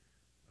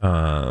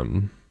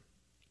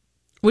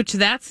 Which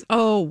that's,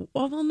 well,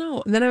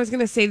 no. And then I was going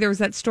to say there was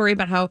that story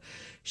about how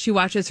she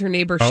watches her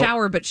neighbor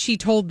shower, but she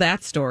told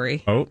that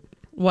story. Oh.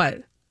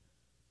 What?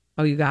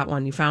 Oh, you got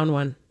one. You found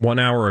one. 1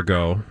 hour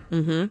ago.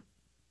 Mm-hmm.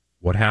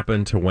 What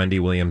happened to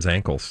Wendy Williams'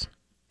 ankles?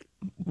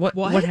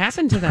 What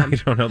happened to them? I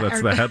don't know.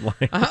 That's the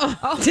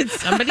headline. Did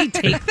somebody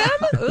take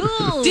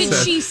them? Did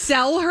she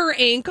sell her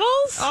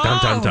ankles?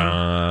 Dun,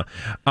 dun,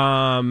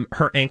 dun.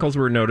 Her ankles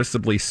were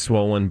noticeably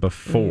swollen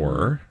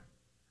before.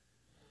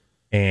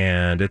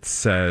 And it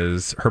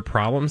says her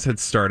problems had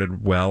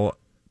started well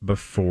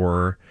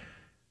before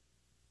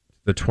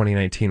the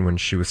 2019 when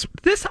she was...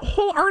 This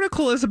whole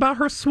article is about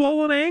her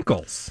swollen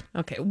ankles.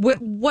 Okay.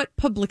 What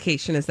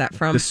publication is that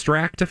from?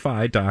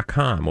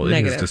 Distractify.com. Well,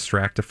 Negative. it has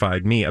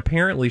distractified me.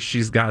 Apparently,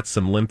 she's got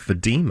some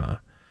lymphedema.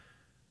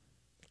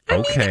 I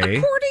mean,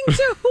 according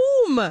to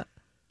whom?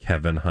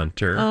 Kevin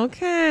Hunter.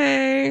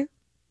 Okay.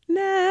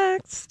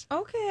 Next.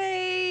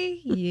 Okay.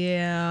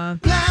 Yeah.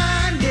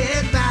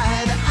 Blinded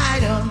by the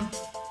item.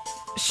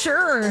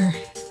 Sure.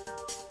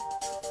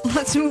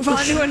 Let's move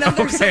on to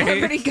another Okay.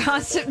 celebrity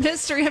gossip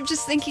mystery. I'm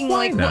just thinking,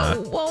 Why like,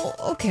 not? well,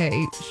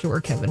 okay, sure,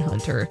 Kevin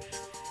Hunter.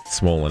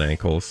 Swollen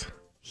ankles.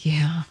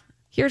 Yeah.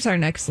 Here's our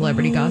next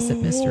celebrity gossip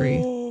mystery.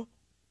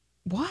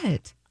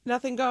 What?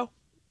 Nothing, go.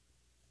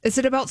 Is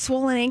it about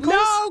swollen ankles?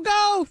 No,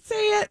 go. Say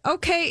it.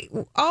 Okay.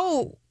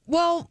 Oh,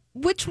 well,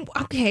 which?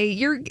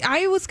 Okay,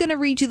 I was going to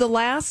read you the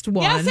last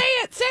one. Yeah, say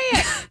it. Say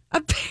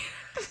it.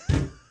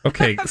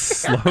 Okay,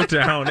 slow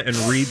down and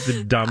read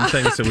the dumb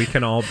thing so we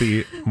can all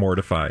be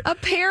mortified.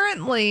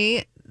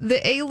 Apparently,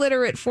 the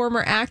illiterate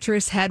former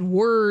actress had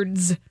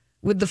words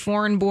with the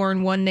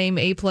foreign-born one-name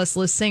A-plus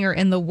list singer,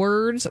 and the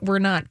words were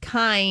not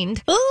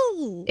kind.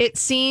 Ooh. It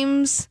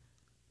seems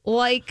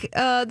like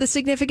the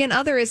significant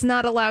other is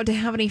not allowed to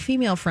have any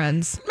female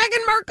friends.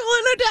 Meghan Markle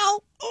and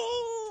Adele.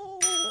 Oh.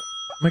 Oh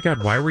my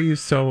God, why were you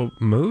so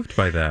moved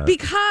by that?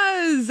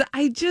 Because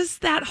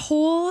that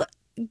whole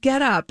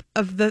get up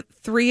of the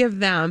three of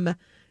them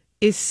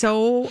is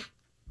so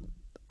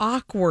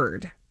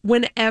awkward.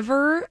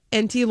 Whenever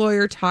NT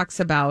Lawyer talks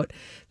about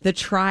the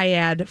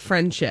triad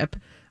friendship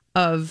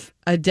of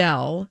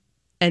Adele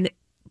and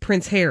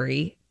Prince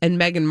Harry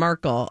and Meghan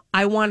Markle,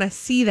 I want to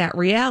see that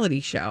reality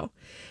show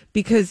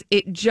because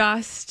it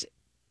just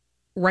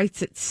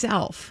writes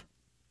itself.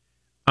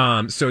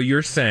 So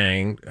you're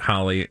saying,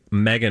 Holly,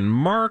 Meghan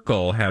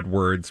Markle had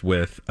words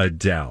with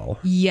Adele.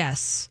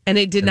 Yes. And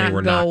it did and not they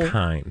were go not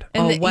kind.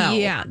 And well.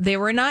 yeah, they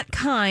were not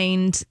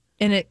kind.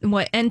 And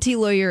what NT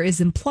Lawyer is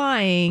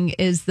implying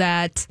is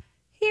that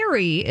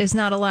Harry is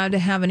not allowed to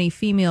have any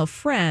female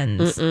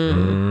friends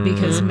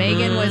because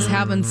Meghan was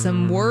having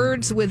some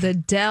words with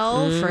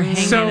Adele for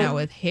hanging out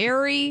with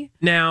Harry.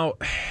 Now,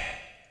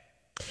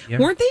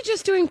 weren't they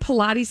just doing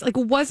Pilates? Like,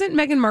 wasn't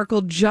Meghan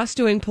Markle just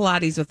doing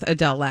Pilates with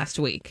Adele last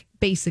week?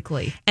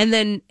 Basically.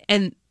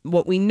 And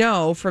what we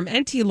know from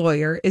NT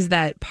Lawyer is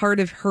that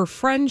part of her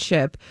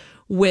friendship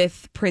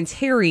with Prince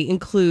Harry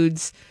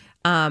includes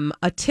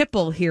a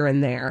tipple here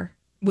and there.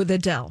 With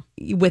Adele.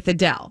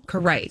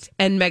 Correct. Right.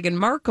 And Meghan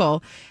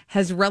Markle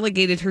has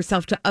relegated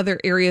herself to other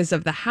areas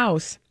of the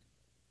house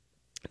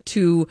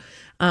to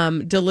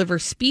deliver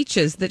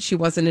speeches that she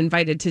wasn't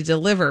invited to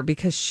deliver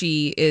because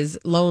she is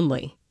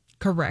lonely.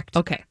 Correct.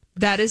 Okay.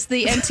 That is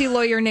the NT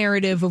Lawyer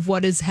narrative of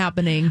what is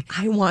happening.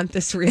 I want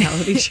this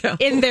reality show.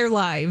 In their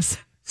lives.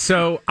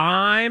 So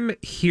I'm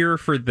here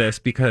for this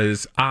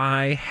because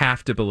I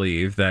have to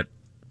believe that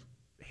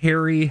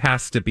Harry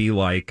has to be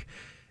like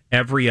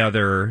every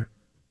other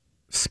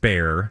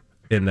spare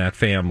in that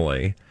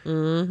family,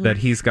 that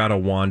he's got a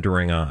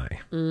wandering eye.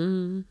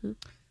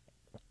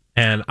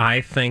 And I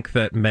think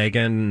that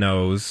Meghan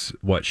knows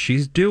what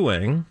she's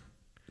doing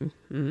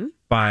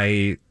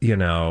by,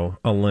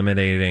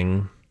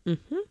 eliminating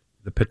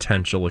the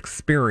potential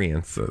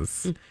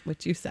experiences.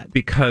 What you said.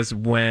 Because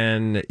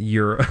when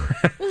you're...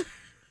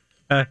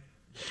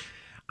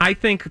 I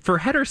think for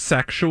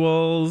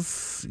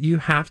heterosexuals, you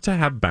have to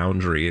have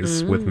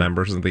boundaries with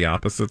members of the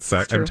opposite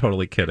sex. I'm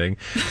totally kidding.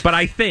 But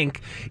I think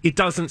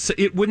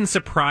it wouldn't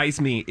surprise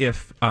me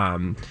if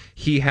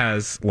he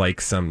has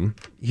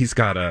he's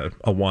got a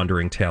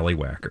wandering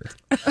tallywhacker.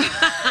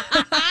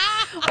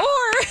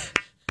 Or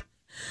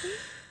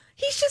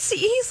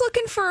he's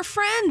looking for a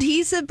friend.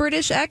 He's a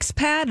British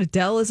expat.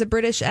 Adele is a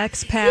British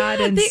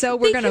expat. So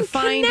we're going to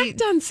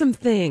connect on some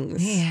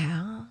things.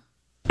 Yeah.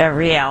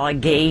 Every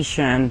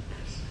allegation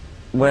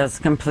was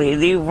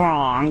completely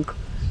wrong,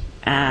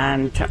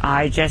 and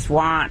I just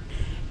want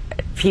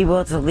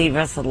people to leave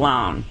us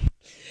alone.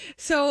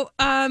 So,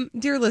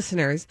 dear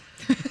listeners,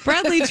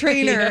 Bradley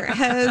Traynor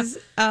has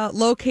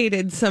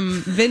located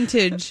some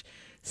vintage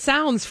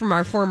sounds from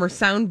our former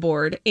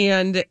soundboard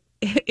and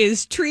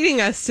is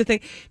treating us to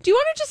think, do you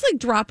want to just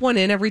drop one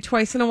in every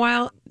twice in a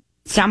while?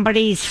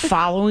 Somebody's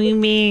following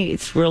me.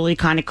 It's really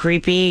kind of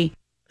creepy.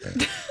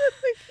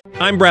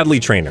 I'm Bradley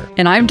Traynor.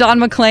 And I'm Don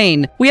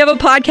McClain. We have a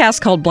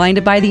podcast called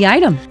Blinded by the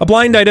Item. A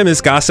blind item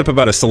is gossip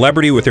about a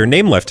celebrity with their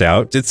name left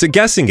out. It's a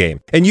guessing game,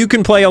 and you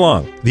can play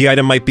along. The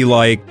item might be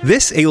like,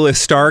 this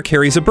A-list star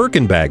carries a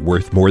Birkin bag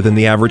worth more than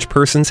the average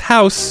person's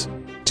house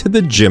to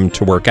the gym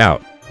to work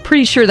out.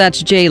 Pretty sure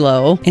that's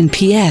J-Lo. And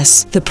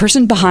P.S. the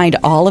person behind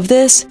all of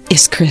this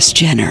is Kris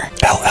Jenner,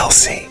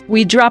 LLC.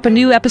 We drop a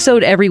new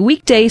episode every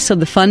weekday so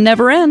the fun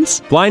never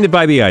ends. Blinded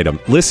by the Item.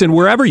 Listen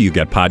wherever you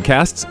get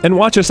podcasts and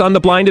watch us on the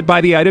Blinded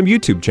by the Item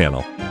YouTube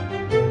channel.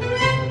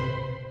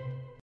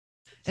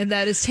 And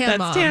that is Tan Mom.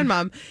 That's Tan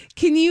Mom.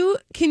 Can you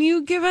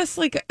give us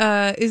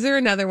is there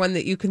another one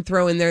that you can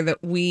throw in there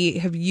that we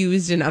have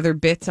used in other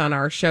bits on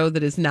our show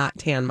that is not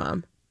Tan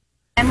Mom?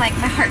 I'm my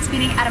heart's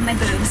beating out of my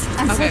boobs.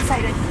 I'm so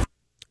excited.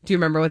 Do you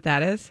remember what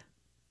that is?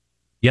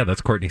 Yeah,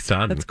 that's Courtney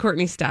Stodden. That's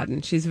Courtney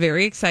Stodden. She's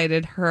very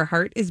excited. Her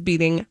heart is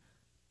beating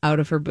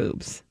out of her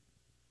boobs.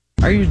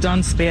 Are you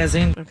done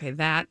spazzing? Okay,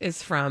 that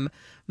is from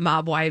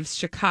Mob Wives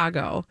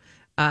Chicago.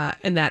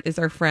 And that is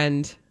our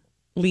friend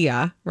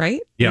Leah,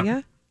 right?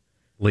 Yeah.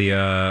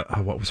 Leah,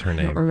 what was her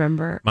name? I don't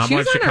remember. Mob she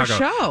Wives was on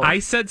Chicago. our show. I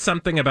said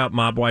something about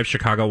Mob Wives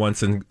Chicago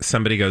once, and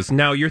somebody goes,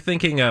 no, you're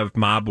thinking of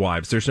Mob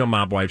Wives. There's no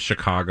Mob Wives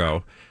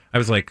Chicago. I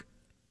was like,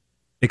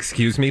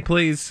 excuse me,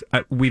 please.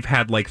 We've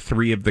had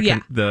 3 of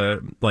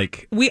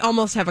the we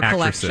almost have a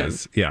actresses.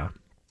 collection. Yeah.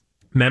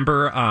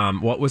 Remember,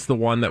 what was the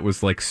one that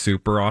was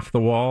super off the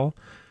wall?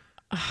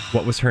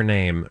 What was her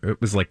name? It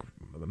was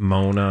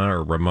Mona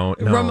or Ramon.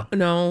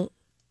 No.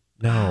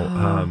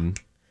 No.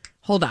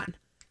 Hold on.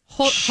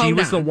 She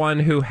was the one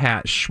who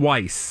had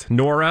Schweiss.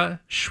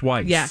 Nora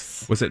Schweiss.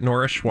 Yes. Was it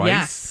Nora Schweiss?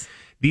 Yes.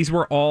 These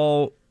were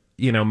all,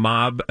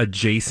 mob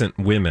adjacent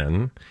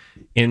women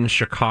in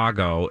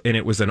Chicago, and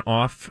it was an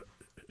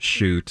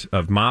offshoot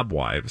of Mob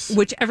Wives,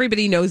 which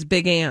everybody knows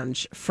Big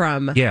Ange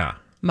from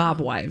Mob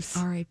Wives.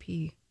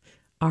 R.I.P.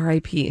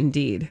 R.I.P.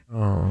 indeed.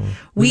 Oh,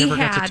 we never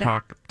got to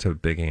talk to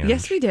Big Ange.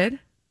 Yes, we did.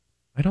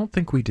 I don't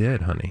think we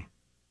did, honey.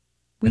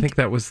 I think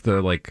that was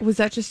the Was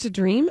that just a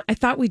dream? I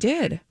thought we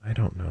did. I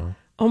don't know.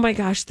 Oh my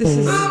gosh, this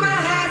is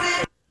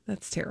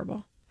that's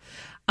terrible.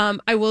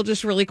 I will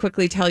just really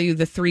quickly tell you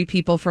the 3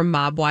 people from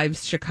Mob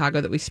Wives Chicago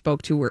that we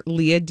spoke to were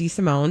Leah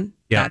DeSimone.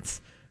 Yeah.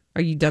 That's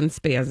Are You Done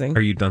Spazzing?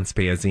 Are You Done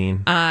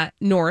Spazzing?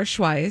 Nora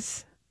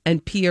Schweiss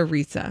and Pia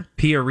Ritza.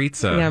 Pia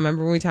Ritza. Yeah,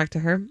 remember when we talked to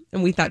her?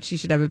 And we thought she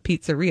should have a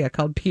pizzeria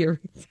called Pia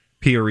Ritza.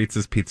 Pia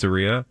Ritza's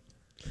Pizzeria.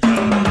 Do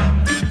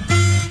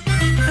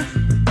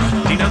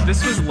you know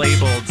this was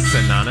labeled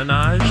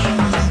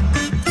Synonymage?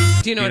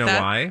 Do you know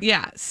why?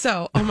 Yeah.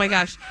 So, oh my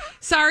gosh.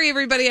 Sorry,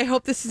 everybody. I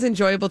hope this is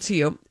enjoyable to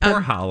you. Or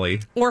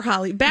Holly.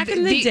 Back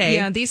in the day.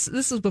 Yeah, this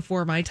was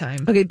before my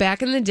time. Okay,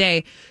 back in the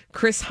day,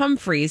 Chris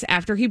Humphries,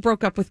 after he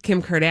broke up with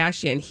Kim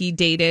Kardashian, he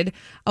dated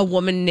a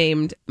woman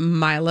named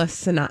Mila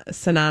Sinanaj.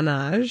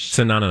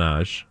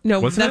 Sinanaj. No,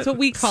 Wasn't that's it? what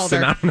we called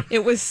her.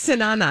 It was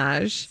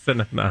Sinanaj.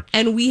 Sinanaj.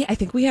 And I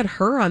think we had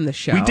her on the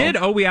show. We did.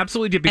 Oh, we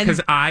absolutely did,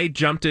 because I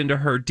jumped into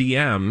her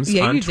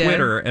DMs on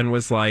Twitter and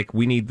was like,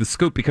 we need the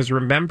scoop. Because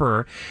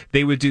remember,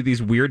 they would do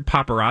these weird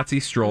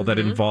paparazzi stroll that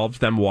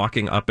involved them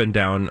walking up and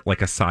down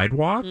like a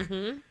sidewalk.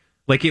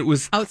 Like it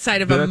was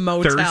outside of a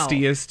motel.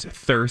 Thirstiest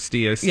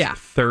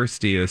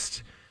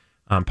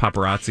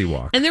paparazzi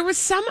walk. And there was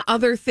some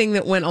other thing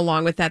that went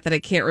along with that I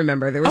can't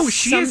remember. There was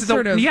she was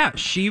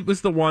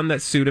the one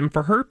that sued him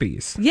for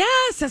herpes.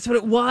 Yes, that's what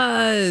it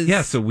was.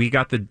 Yeah, so we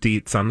got the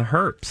deets on the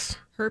herps.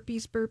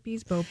 Herpes,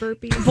 burpees, bo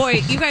burpees.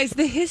 Boy, you guys,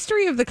 the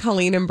history of the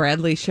Colleen and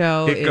Bradley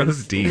show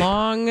goes deep.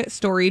 Long,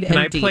 storied, Can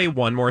and I deep. play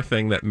one more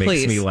thing that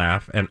makes me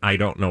laugh, and I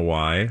don't know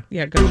why?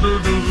 Yeah, go.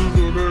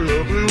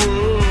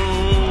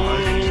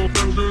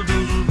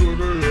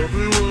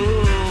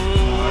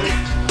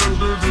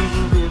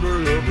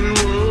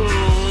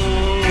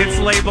 It's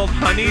labeled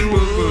Honey Boo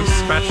Boo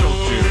Special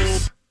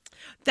Juice.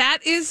 That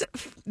is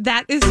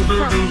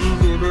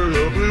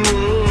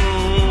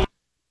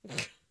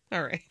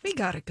all right. We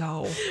gotta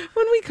go.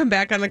 When we come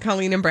back on the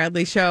Colleen and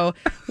Bradley show,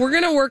 we're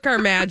gonna work our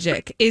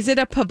magic. Is it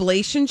a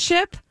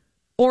publicationship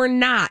or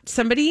not?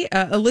 Somebody,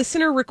 a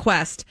listener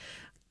request.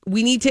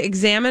 We need to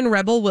examine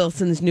Rebel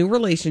Wilson's new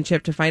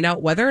relationship to find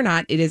out whether or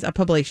not it is a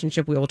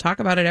publicationship. We will talk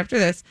about it after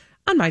this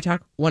on My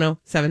Talk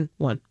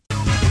 107.1.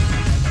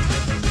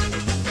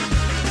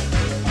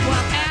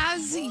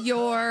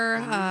 Your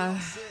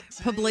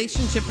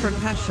publicationship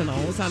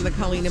professionals on the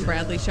Colleen and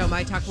Bradley show,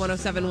 My Talk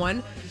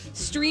 107.1,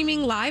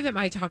 streaming live at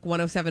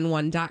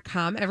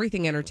MyTalk1071.com.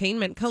 Everything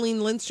Entertainment.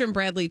 Colleen Lindstrom,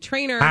 Bradley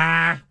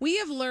Trainer. We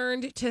have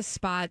learned to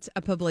spot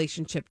a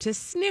publicationship, to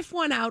sniff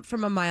one out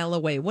from a mile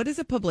away. What is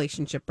a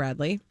publicationship,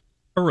 Bradley?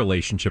 A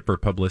relationship or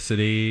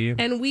publicity.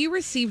 And we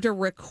received a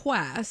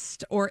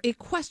request, or a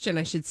question,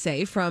 I should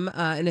say, from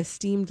an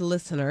esteemed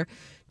listener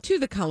to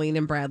the Colleen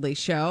and Bradley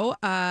show.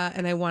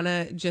 And I want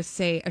to just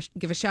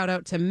give a shout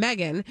out to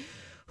Megan,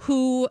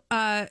 who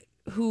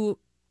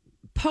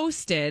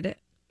posted,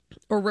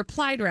 or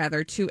replied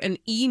rather, to an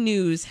E!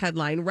 News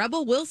headline.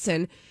 Rebel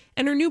Wilson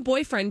and her new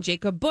boyfriend,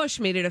 Jacob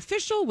Bush, made it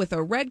official with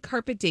a red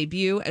carpet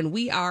debut, and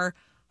we are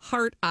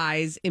heart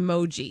eyes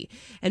emoji.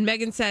 And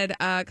Megan said,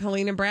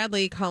 Colleen and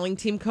Bradley calling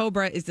Team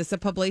Cobra, is this a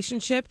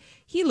publicationship?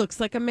 He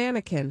looks like a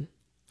mannequin.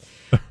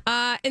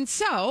 And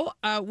so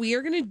we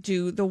are going to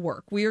do the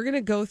work. We are going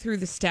to go through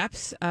the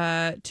steps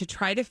to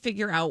try to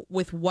figure out,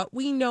 with what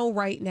we know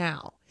right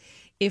now,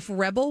 if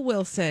Rebel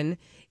Wilson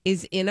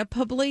is in a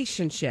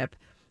publicationship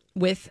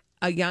with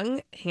a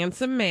young,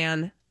 handsome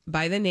man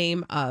by the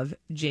name of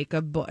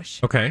Jacob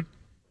Bush. Okay.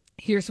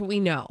 Here's what we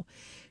know.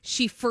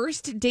 She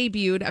first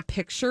debuted a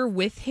picture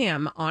with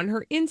him on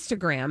her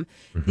Instagram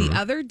the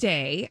other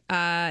day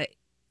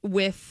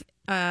with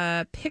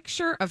a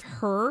picture of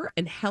her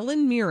and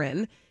Helen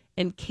Mirren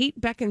and Kate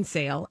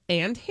Beckinsale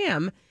and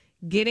him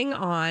getting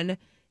on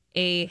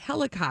a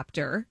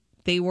helicopter.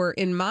 They were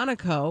in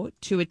Monaco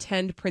to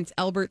attend Prince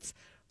Albert's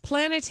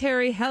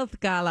Planetary Health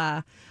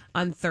Gala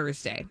on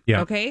Thursday.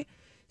 Yeah. Okay.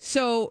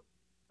 So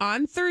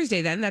on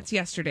Thursday, then, that's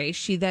yesterday,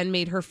 she then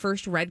made her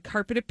first red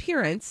carpet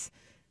appearance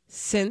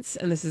since,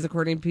 and this is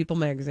according to People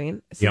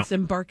magazine, since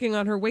embarking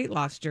on her weight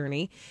loss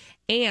journey,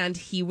 and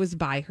he was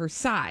by her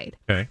side.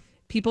 Okay.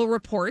 People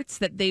reports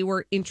that they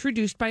were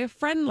introduced by a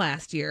friend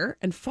last year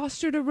and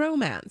fostered a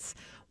romance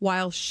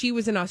while she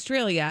was in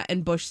Australia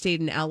and Bush stayed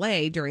in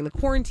LA during the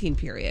quarantine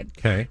period.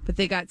 Okay. But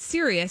they got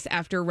serious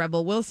after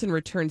Rebel Wilson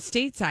returned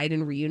stateside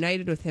and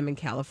reunited with him in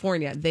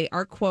California. They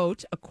are,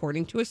 quote,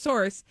 according to a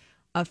source,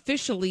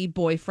 officially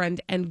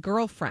boyfriend and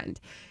girlfriend.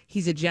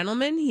 He's a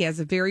gentleman. He has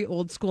a very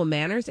old school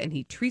manners and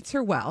he treats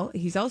her well.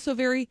 He's also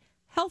very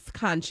health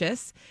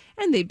conscious,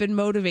 and they've been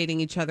motivating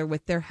each other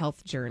with their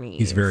health journeys.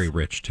 He's very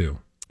rich too.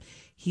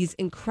 He's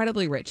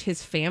incredibly rich.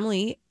 His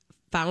family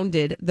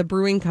founded the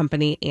brewing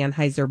company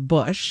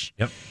Anheuser-Busch.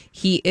 Yep.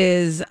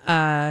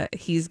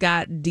 He's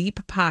got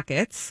deep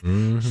pockets.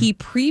 He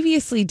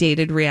previously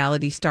dated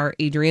reality star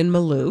Adrienne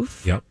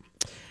Maloof. Yep.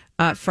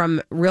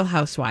 From Real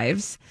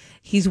Housewives.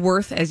 He's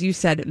worth, as you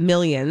said,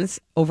 millions,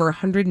 over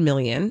 100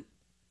 million,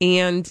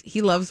 and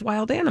he loves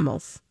wild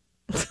animals.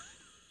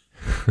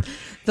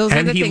 Those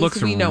are the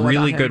things we know about him. And he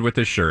looks really good with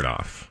his shirt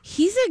off.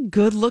 He's a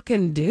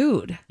good-looking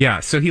dude. Yeah,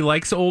 so he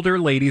likes older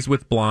ladies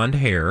with blonde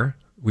hair.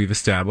 We've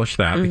established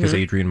that because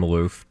Adrienne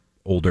Maloof,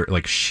 older,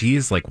 like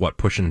she's like what,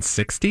 pushing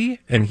 60,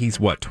 and he's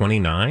what,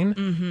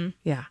 29?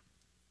 Yeah.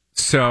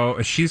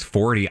 So she's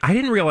 40. I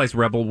didn't realize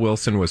Rebel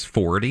Wilson was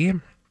 40.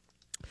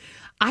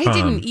 I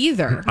didn't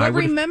either. But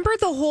remember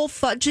the whole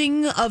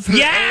fudging of her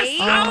age?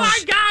 Oh my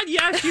God,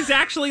 yes, she's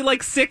actually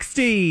like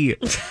 60.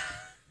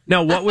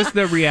 Now, what was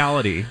the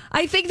reality?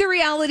 I think the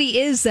reality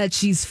is that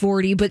she's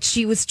 40, but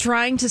she was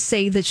trying to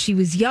say that she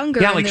was younger.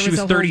 Yeah, like she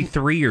was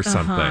 33 or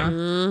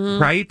something.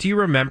 Right? Do you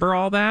remember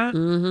all that?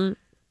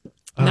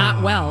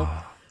 Not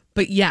well,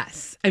 but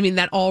yes. I mean,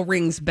 that all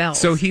rings bells.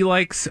 So he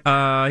likes him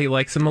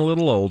a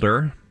little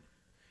older.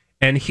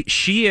 And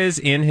she is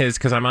in his,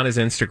 because I'm on his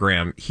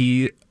Instagram,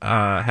 he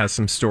has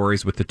some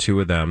stories with the two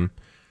of them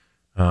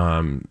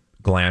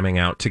glamming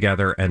out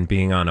together and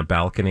being on a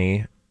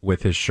balcony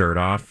with his shirt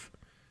off.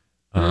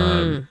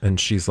 And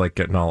she's like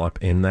getting all up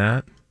in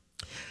that.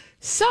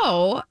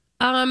 So,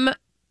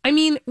 I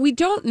mean, we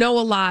don't know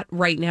a lot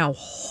right now.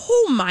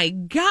 Oh my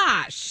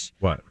gosh.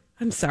 What?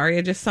 I'm sorry,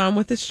 I just saw him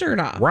with his shirt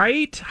off.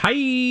 Right? Hi.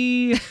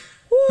 I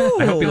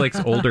hope he likes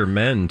older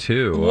men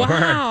too.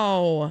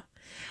 Wow.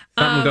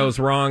 Something goes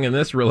wrong in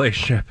this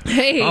relationship.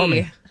 Hey. Call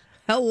me.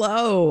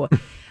 Hello.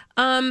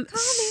 Call me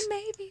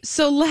maybe.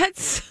 So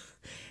let's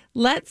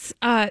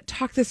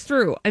talk this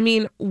through. I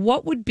mean,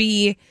 what would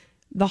be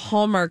the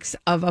hallmarks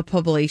of a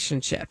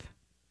publicationship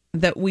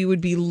that we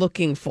would be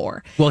looking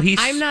for? Well,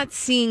 I'm not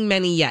seeing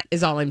many yet,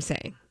 is all I'm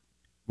saying.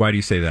 Why do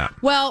you say that?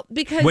 Well,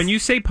 because when you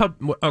say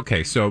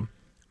okay, so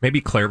maybe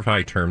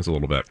clarify terms a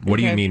little bit. What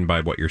do you mean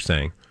by what you're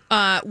saying?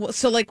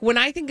 So like when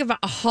I think of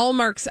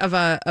hallmarks of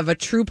a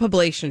true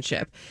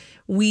publicationship,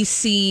 we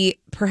see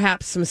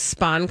perhaps some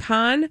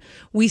SponCon.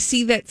 We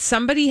see that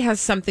somebody has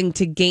something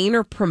to gain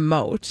or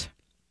promote,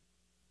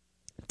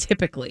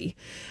 typically.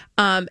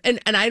 And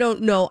I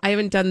don't know, I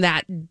haven't done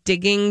that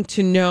digging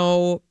to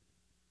know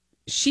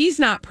she's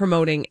not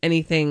promoting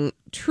anything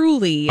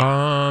truly.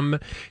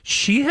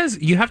 She has,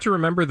 you have to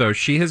remember though,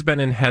 she has been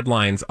in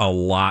headlines a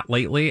lot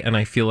lately, and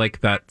I feel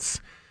like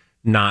that's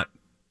not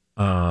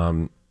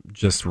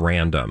just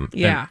random.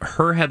 Yeah. And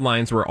her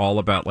headlines were all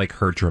about like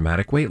her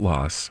dramatic weight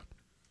loss.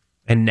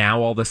 And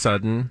now all of a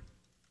sudden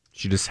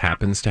she just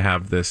happens to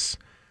have this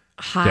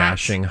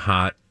dashing,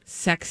 hot,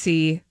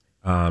 sexy,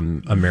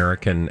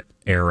 American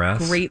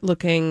heiress. Great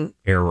looking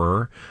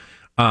error.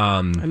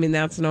 I mean,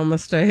 that's no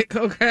mistake.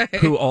 Okay.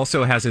 Who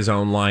also has his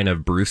own line of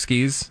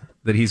brewskis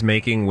that he's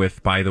making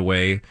with, by the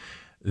way,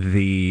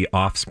 the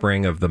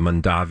offspring of the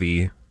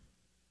Mondavi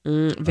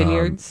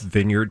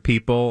vineyard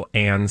people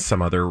and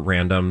some other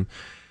random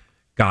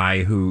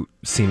guy who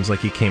seems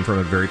like he came from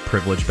a very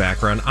privileged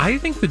background. I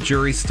think the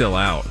jury's still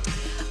out.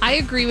 I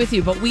agree with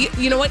you, but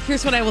you know what?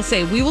 Here's what I will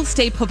say. We will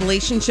stay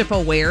publicationship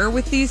aware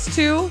with these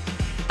two.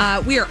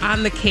 We are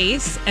on the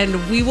case,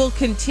 and we will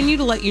continue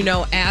to let you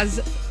know as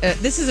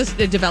this is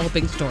a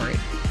developing story,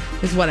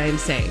 is what I am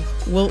saying.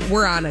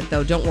 We're on it,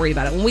 though. Don't worry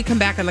about it. When we come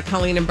back on the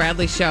Colleen and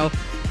Bradley show,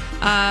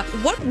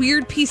 what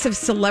weird piece of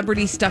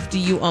celebrity stuff do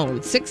you own?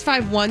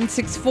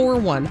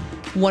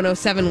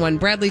 651-641-1071.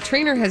 Bradley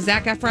Traynor has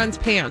Zac Efron's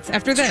pants.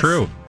 After this. It's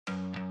true.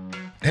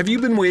 Have you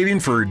been waiting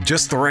for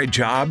just the right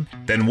job?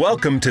 Then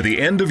welcome to the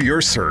end of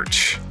your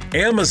search.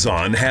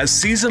 Amazon has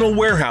seasonal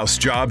warehouse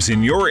jobs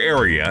in your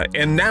area,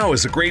 and now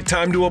is a great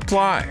time to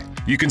apply.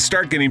 You can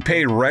start getting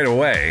paid right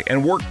away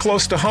and work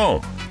close to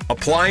home.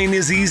 Applying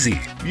is easy.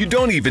 You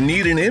don't even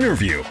need an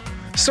interview.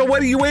 So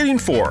what are you waiting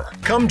for?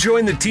 Come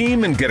join the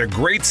team and get a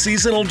great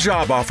seasonal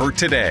job offer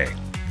today.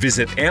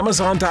 Visit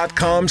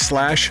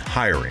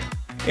Amazon.com/hiring.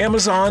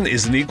 Amazon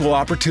is an equal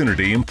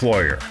opportunity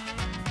employer.